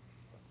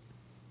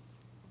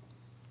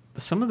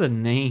of the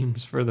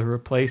names for the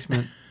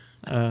replacement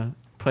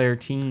player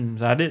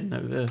teams, I didn't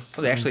know this.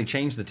 So they actually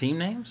changed the team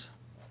names?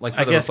 Like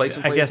for I the guess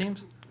replacement player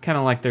teams? kind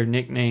of like their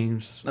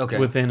nicknames Okay.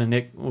 within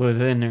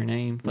their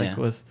name. Like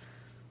Yeah.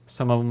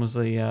 some of them was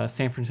the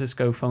San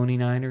Francisco Phony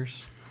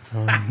Niners,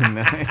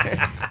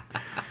 Nice.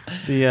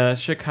 the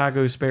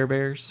Chicago Spare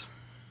Bears,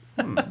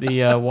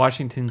 the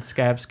Washington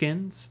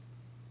Scabskins,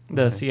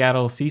 the Nice.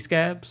 Seattle Sea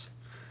Scabs,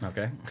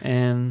 Okay.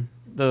 and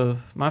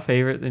my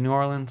favorite, the New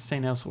Orleans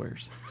St.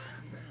 Elsewheres.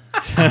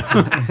 So,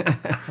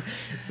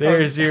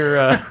 there's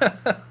your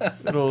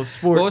little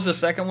sports. What was the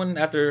second one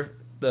after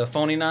the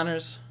Phony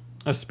Niners?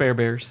 Spare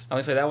Bears. I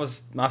would say that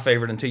was my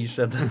favorite until you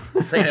said the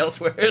St.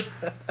 Elsewhere's.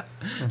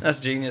 That's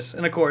genius.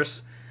 And of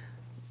course,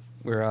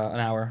 we're an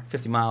hour,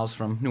 50 miles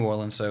from New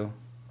Orleans, so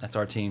that's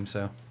our team.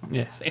 So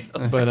Yeah. St.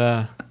 Elsewhere's.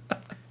 But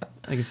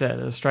like I said,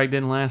 the strike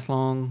didn't last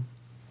long.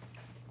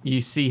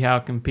 You see how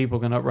people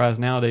can uprise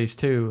nowadays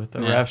too with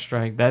the Yeah. ref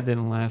strike. That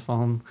didn't last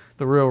long.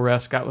 The real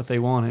refs got what they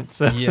wanted.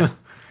 So Yeah.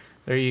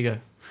 there you go.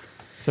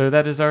 So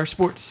that is our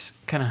sports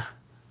kind of.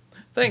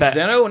 Thanks, Back.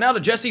 Dano. Now to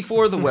Jesse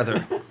for the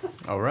weather.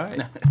 All right.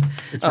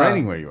 It's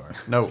raining where you are.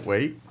 No,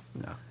 wait.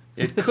 No.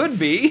 It could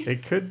be.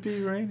 It could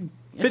be raining.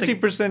 It's a-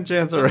 50%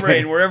 chance of Rain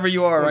rain. wherever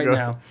you are right We'll go.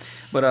 now.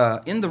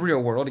 But in the real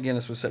world, again,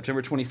 this was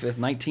September 25th,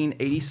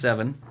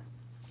 1987.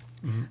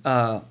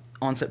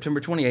 On September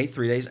 28th,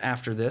 3 days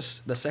after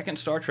this, the second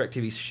Star Trek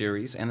TV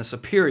series and the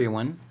superior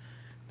one,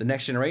 The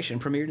Next Generation,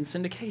 premiered in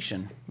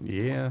syndication.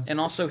 Yeah. And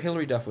also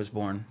Hilary Duff was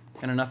born.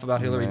 And enough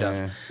about Hilary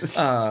Nah.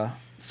 Duff.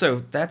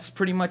 So that's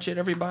pretty much it,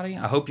 everybody.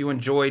 I hope you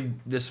enjoyed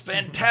this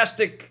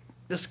fantastic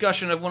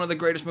discussion of one of the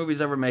greatest movies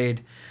ever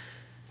made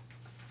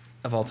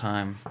of all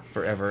time,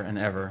 forever and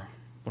ever.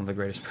 One of the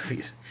greatest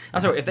movies.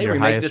 I'm sorry, if they Your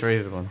remake highest this,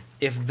 rated one.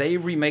 if they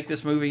remake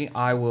this movie,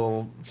 I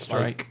will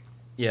Strike.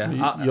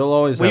 Yeah, You'll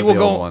always we have will the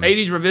go old one.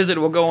 80s revisit.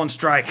 We'll go on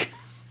strike.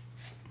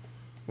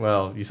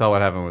 Well, you saw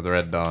what happened with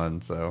Red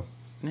Dawn, so.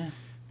 Yeah,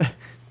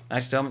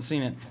 I still haven't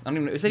seen it. I don't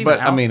even know. Is it even But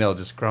out? I mean, it'll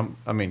just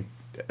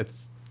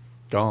it's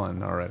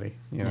gone already.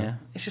 You know? yeah,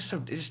 it's just so.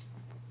 It's just,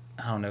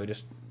 I don't know.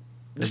 Just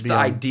It'd the be on-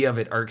 idea of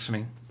it irks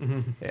me.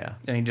 Yeah.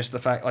 I mean, just the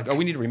fact, like, oh,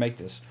 we need to remake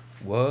this.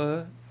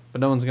 What? But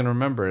no one's gonna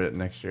remember it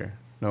next year.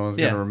 No one's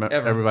Yeah, gonna remember.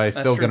 ever. Everybody's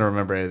That's still true. gonna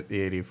remember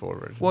the '84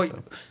 version.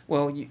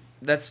 Well, so.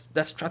 that's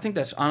I think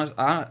that's honest.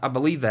 I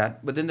believe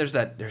that. But then there's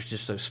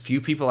just those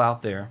few people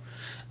out there.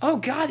 Oh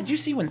God, did you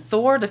see when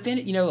Thor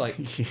defended? You know, like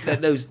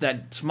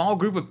that small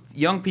group of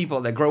young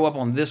people that grow up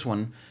on this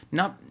one,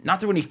 not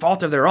through any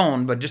fault of their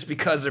own, but just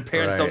because their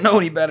parents don't Right. know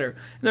any better.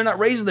 They're not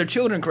raising their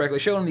children correctly,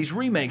 showing them these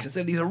remakes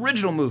instead of these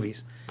original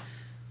movies.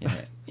 Yeah,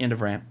 end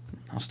of rant.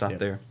 I'll stop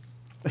there.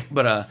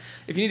 But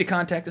if you need to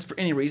contact us for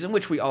any reason,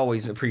 which we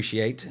always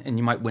appreciate, and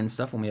you might win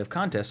stuff when we have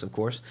contests, of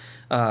course,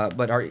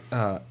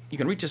 you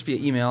can reach us via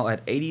email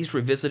at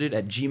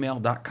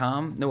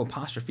 80svrevisited@gmail.com. No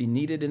apostrophe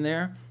needed in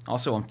there.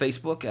 Also on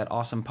Facebook at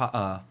Awesome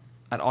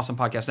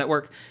Podcast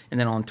Network, and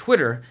then on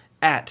Twitter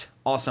at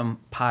Awesome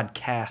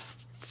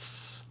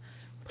Podcasts,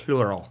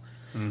 plural.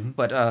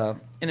 But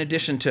in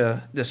addition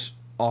to this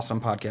awesome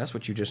podcast,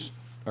 which you just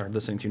are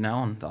listening to now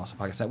on the Awesome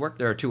Podcast Network,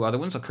 there are 2 other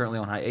ones that are currently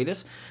on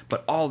hiatus,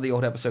 but all the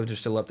old episodes are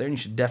still up there, and you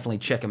should definitely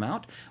check them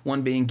out.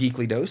 One being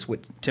Geekly Dose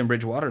with Tim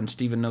Bridgewater and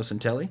Stephen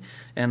Nocentelli,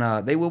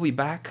 and they will be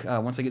back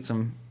once they get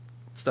some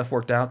stuff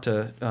worked out,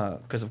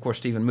 because of course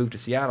Stephen moved to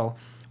Seattle.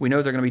 We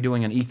know they're going to be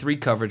doing an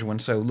E3 coverage one,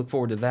 so look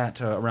forward to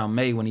that around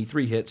May when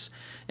E3 hits.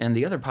 And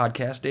the other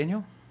podcast,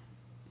 Daniel?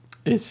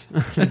 It's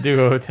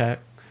Duo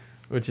Attack,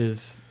 which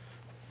is,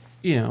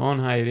 on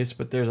hiatus,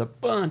 but there's a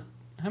bunch.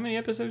 How many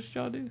episodes did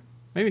y'all do?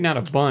 Maybe not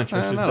a bunch,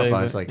 I should not say. a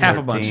bunch, but, like half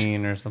a bunch.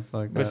 13 or something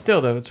like that. but still,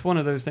 though, it's one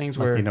of those things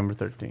where Lucky number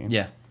 13.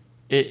 Yeah.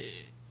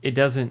 it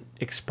doesn't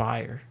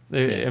expire.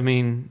 Yeah. I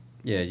mean,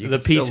 Yeah, you the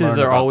can still pieces learn are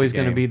about the always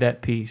going to game. be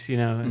that piece,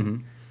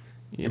 And,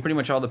 And pretty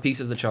much all the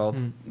pieces that y'all,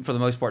 for the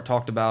most part,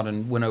 talked about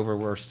and went over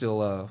were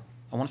still,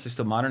 I want to say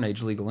still modern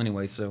age legal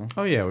anyway, so.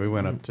 Oh yeah, we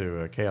went up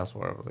to Chaos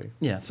War, I believe.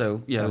 Yeah,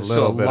 so A so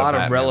little a bit of lot of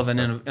Batman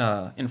relevant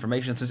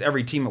information, since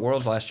every team at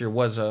Worlds last year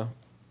was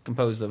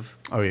composed of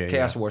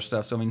Chaos War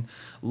stuff. So, I mean,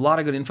 a lot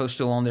of good info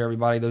still on there,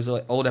 everybody. Those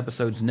old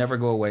episodes never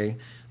go away.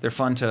 They're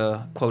fun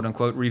to,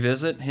 quote-unquote,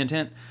 revisit, hint,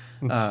 hint.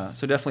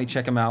 So definitely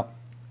check them out.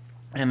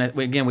 And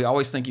again, we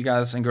always thank you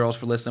guys and girls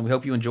for listening. We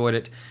hope you enjoyed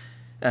it.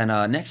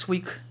 And next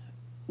week,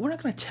 we're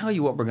not going to tell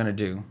you what we're going to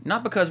do.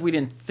 Not because we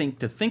didn't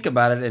think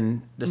about it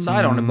and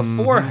decide on it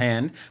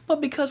beforehand, but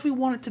because we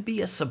want it to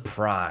be a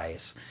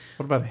surprise.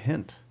 What about a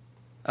hint?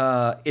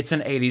 It's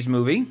an 80s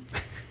movie.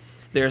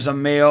 There's a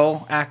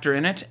male actor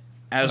in it,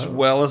 as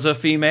well as a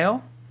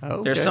female.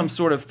 Okay. There's some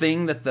sort of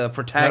thing that the That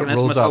protagonist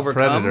rules must out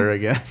overcome. Predator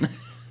again.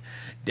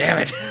 Damn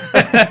it.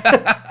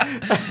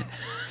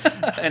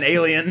 An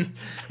alien.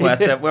 Well,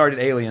 we already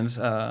did aliens.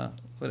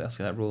 What else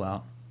did that rule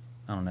out?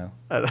 I don't know.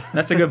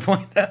 That's a good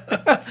point.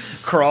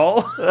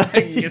 Crawl.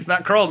 It's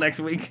not Crawl next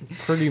week.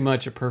 pretty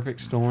much a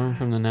perfect storm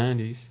from the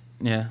 90s.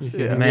 Yeah.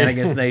 Yeah. Man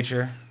Against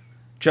Nature.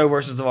 Joe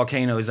versus the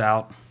Volcano is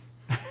out.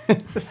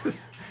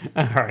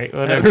 All right,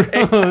 whatever.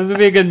 This would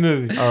be a good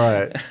movie. All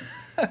right.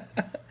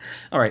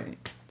 All right. Something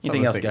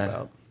Anything to else, think guys?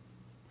 about.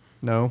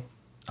 No.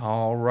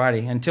 All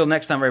righty. Until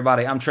next time,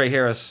 everybody, I'm Trey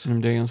Harris.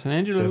 I'm Daniel San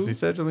Angelo. Jesse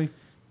Sedgley.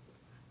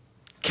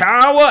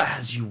 Kawa,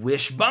 as you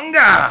wish,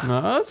 bunga!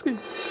 Oh, that's good.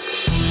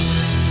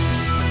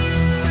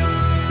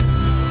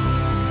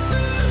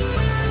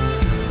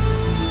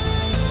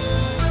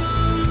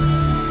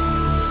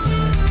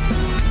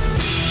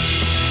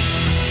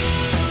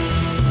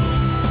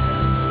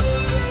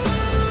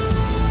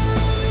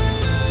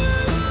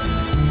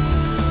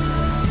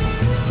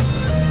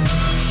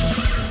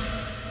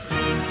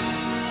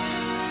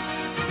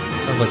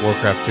 Sounds like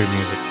Warcraft 2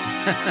 music.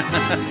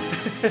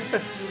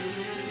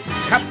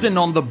 Captain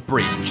on the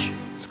bridge.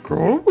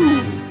 Scroll.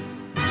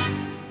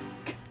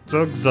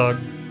 Zug zug.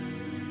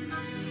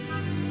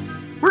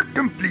 We're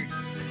complete.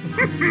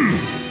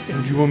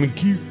 What do you want me to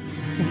keep?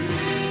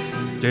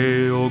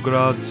 Deo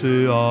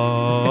gratia.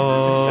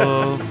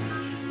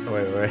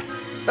 Wait.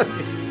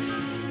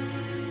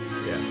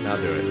 Yeah, now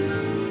do it.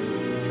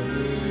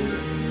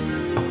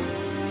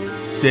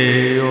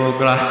 Deo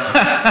gratia.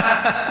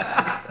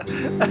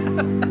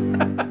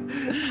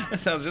 That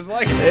sounds just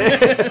like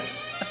it.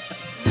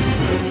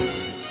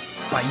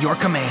 By your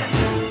command,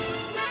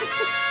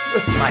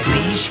 my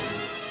liege.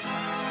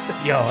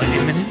 Your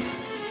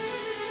Eminence.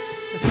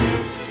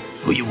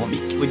 Who you want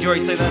me? Would you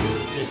already say that?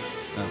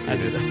 I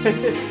did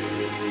that.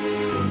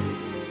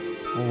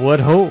 What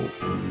ho?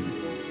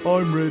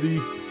 I'm ready.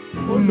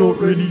 I'm not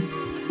ready.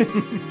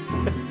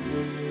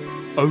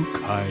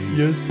 Okay.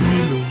 Yes,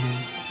 me.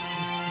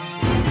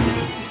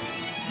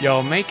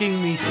 You're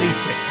making me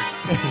seasick.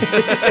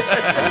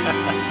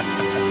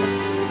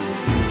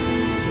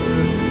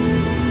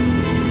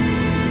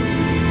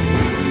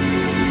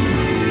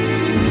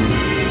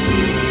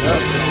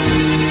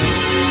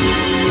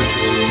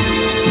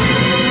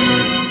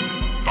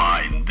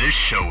 Find this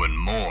show and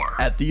more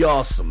at the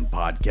Awesome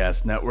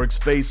Podcast Network's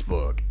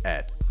Facebook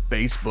at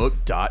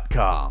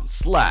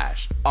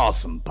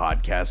facebook.com/Awesome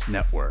Podcast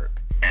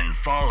Network. And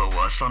follow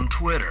us on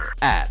Twitter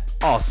at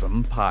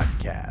Awesome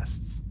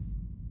Podcasts.